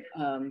know,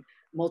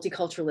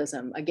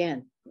 multiculturalism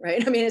again,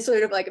 right? I mean, it's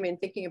sort of like, I mean,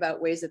 thinking about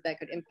ways that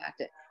could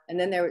impact it. And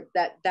then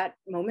that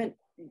moment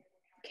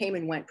came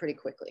and went pretty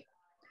quickly.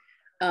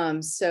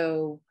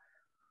 So,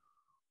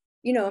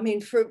 you know, I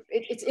mean,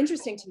 it's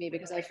interesting to me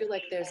because I feel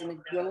like there's a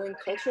growing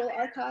cultural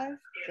archive,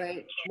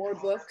 right? More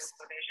books,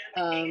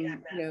 you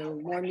know,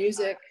 more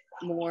music,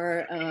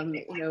 more,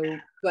 you know,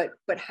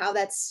 but how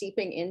that's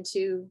seeping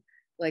into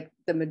like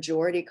the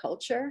majority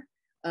culture,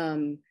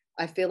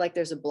 I feel like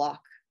there's a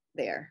block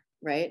there,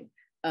 right?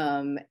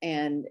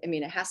 And I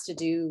mean, it has to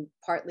do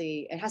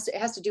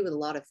with a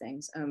lot of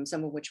things,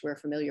 some of which we're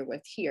familiar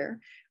with here,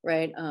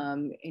 right?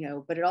 You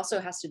know, but it also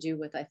has to do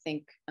with, I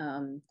think,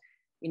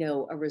 you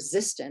know, a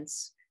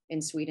resistance in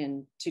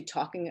Sweden to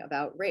talking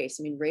about race.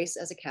 I mean, race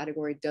as a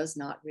category does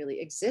not really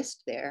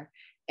exist there.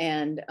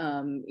 And,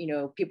 you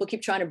know, people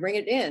keep trying to bring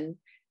it in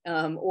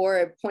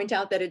or point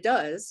out that it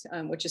does,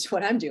 which is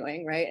what I'm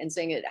doing, right? And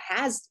saying it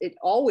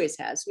always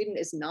has. Sweden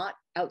is not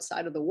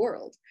outside of the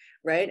world,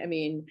 right? I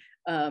mean,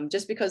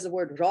 just because the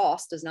word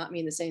ras does not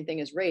mean the same thing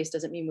as race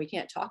doesn't mean we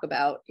can't talk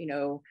about, you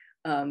know,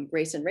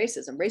 race and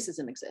racism.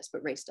 Racism exists,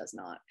 but race does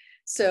not.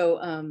 So,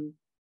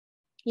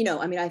 you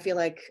know, I mean, I feel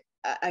like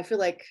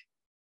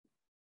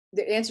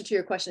the answer to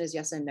your question is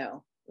yes and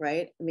no,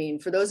 right? I mean,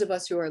 for those of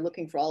us who are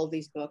looking for all of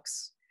these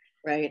books,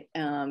 right,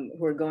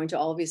 who are going to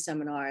all of these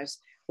seminars,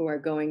 who are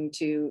going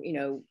to, you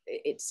know,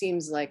 it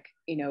seems like,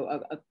 you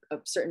know, a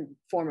certain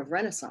form of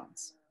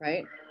renaissance,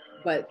 right?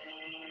 But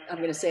I'm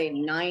going to say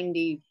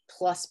 90+%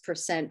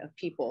 of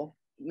people,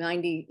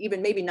 90,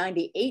 even maybe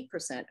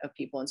 98% of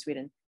people in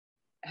Sweden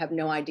have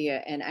no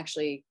idea and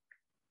actually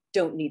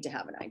don't need to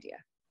have an idea,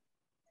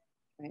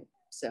 right?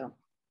 So.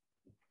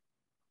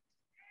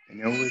 I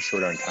know we're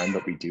short on time,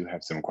 but we do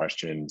have some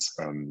questions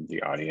from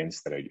the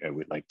audience that I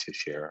would like to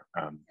share.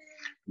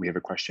 We have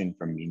a question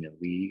from Mina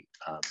Lee.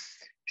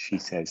 She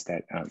says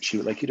that she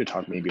would like you to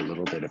talk maybe a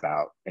little bit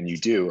about, and you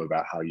do,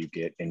 about how you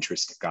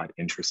got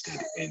interested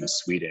in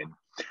Sweden.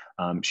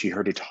 She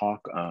heard a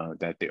talk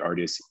that the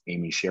artist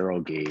Amy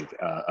Sherrill gave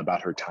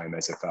about her time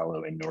as a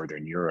fellow in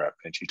Northern Europe.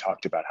 And she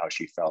talked about how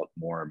she felt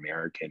more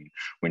American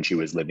when she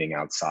was living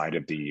outside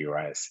of the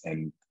US.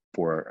 And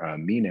for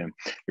Mina,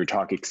 your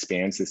talk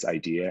expands this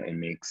idea and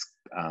makes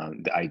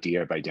the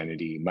idea of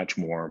identity much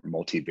more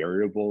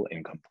multivariable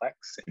and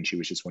complex. And she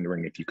was just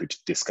wondering if you could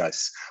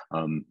discuss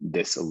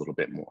this a little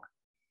bit more.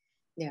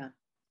 Yeah.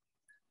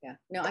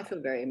 No, I feel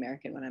very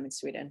American when I'm in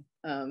Sweden,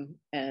 and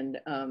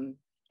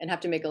have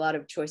to make a lot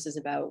of choices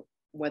about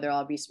whether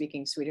I'll be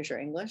speaking Swedish or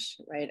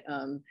English, right?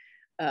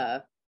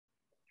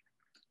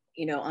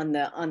 You know, I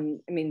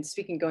mean,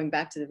 going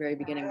back to the very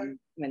beginning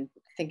when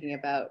thinking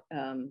about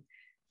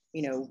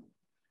you know,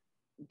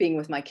 being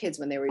with my kids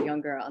when they were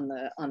younger on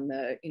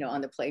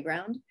the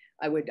playground,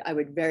 I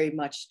would very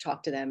much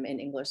talk to them in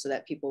English so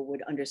that people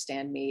would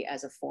understand me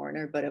as a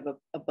foreigner, but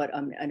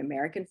an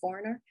American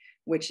foreigner,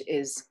 which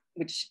is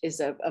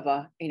of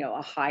a, you know,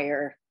 a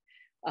higher,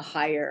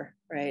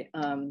 right?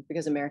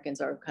 Because Americans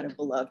are kind of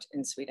beloved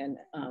in Sweden.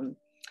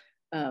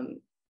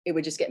 It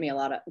would just get me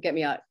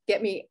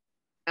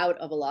out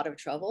of a lot of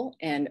trouble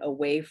and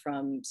away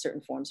from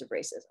certain forms of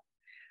racism,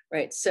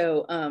 right?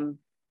 So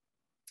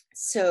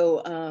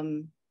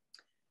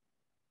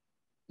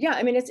yeah,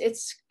 I mean,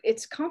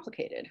 it's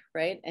complicated,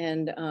 right?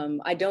 And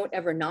I don't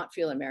ever not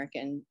feel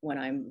American when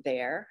I'm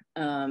there.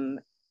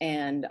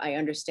 And I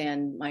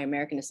understand my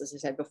Americanness, as I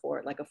said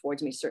before, like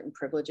affords me certain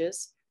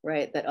privileges,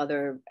 right, that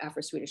other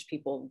Afro-Swedish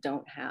people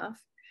don't have.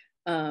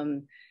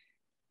 But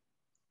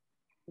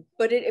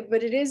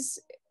it is,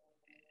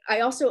 I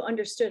also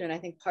understood, and I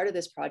think part of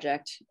this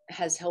project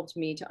has helped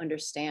me to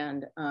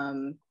understand,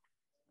 and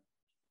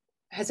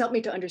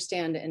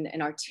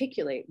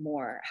articulate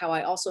more how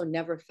I also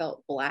never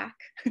felt Black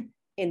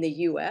in the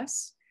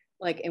US,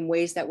 like in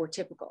ways that were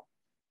typical,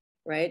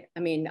 right? I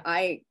mean,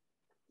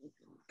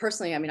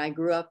 personally, I mean, I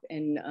grew up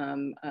in,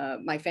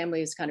 my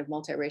family is kind of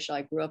multiracial.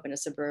 I grew up in a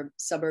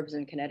suburbs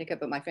in Connecticut,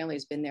 but my family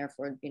has been there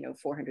for,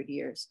 400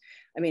 years.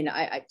 I mean,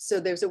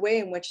 so there's a way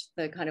in which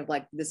the kind of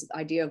like this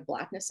idea of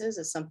Blackness is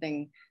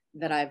something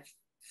that I've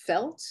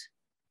felt,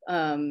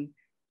 and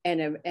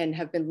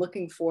have been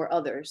looking for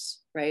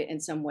others, right,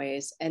 in some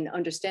ways, and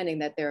understanding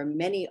that there are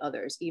many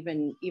others,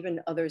 even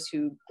others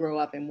who grow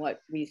up in what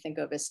we think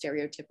of as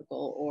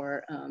stereotypical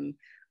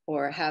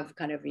or have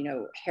kind of,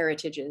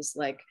 heritages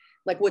like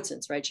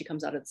Woodson's, right? She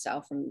comes out of the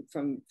South from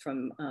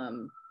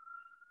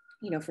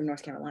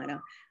North Carolina.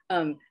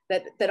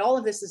 That all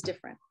of this is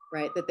different,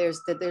 right? That there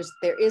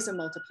is a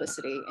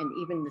multiplicity, and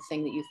even the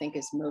thing that you think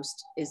is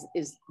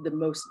the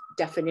most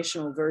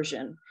definitional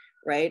version,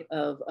 right,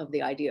 of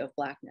the idea of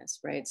Blackness,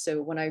 right?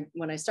 So when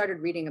I started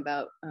reading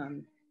about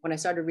when I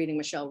started reading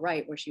Michelle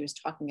Wright, where she was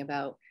talking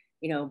about,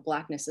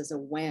 Blackness as a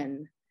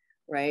when,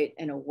 right,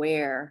 and a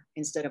where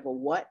instead of a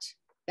what,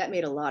 that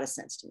made a lot of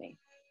sense to me,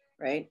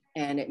 right?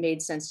 And it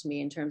made sense to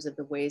me in terms of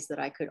the ways that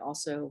I could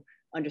also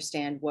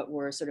understand what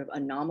were sort of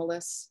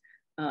anomalous,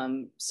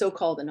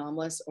 so-called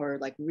anomalous, or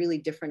like really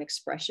different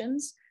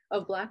expressions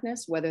of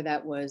Blackness, whether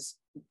that was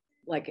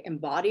like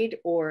embodied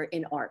or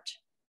in art,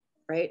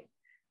 right?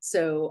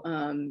 So,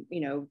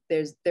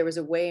 there was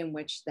a way in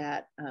which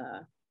that,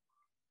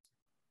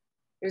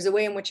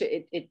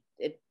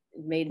 it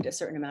made a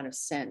certain amount of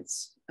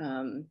sense,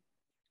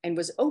 and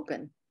was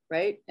open,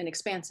 right, and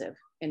expansive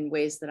in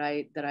ways that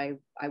I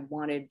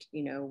wanted,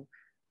 in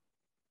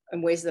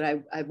ways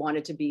that I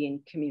wanted to be in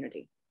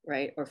community,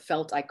 right, or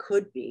felt I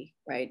could be,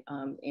 right,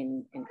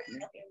 in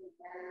community.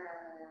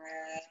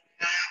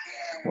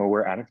 Well,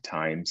 we're out of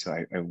time, so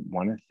I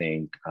want to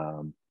thank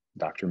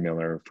Dr.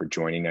 Miller for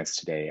joining us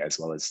today, as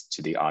well as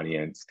to the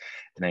audience.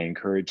 And I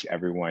encourage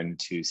everyone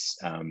to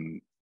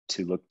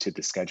look to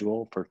the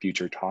schedule for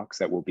future talks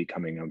that will be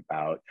coming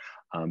about.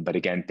 But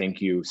again,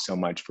 thank you so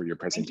much for your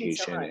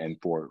presentation and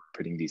for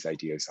putting these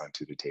ideas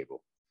onto the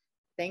table.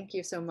 Thank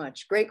you so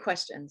much. Great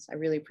questions. I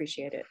really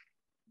appreciate it.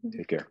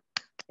 Take care.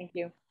 Thank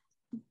you.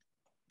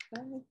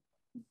 Bye.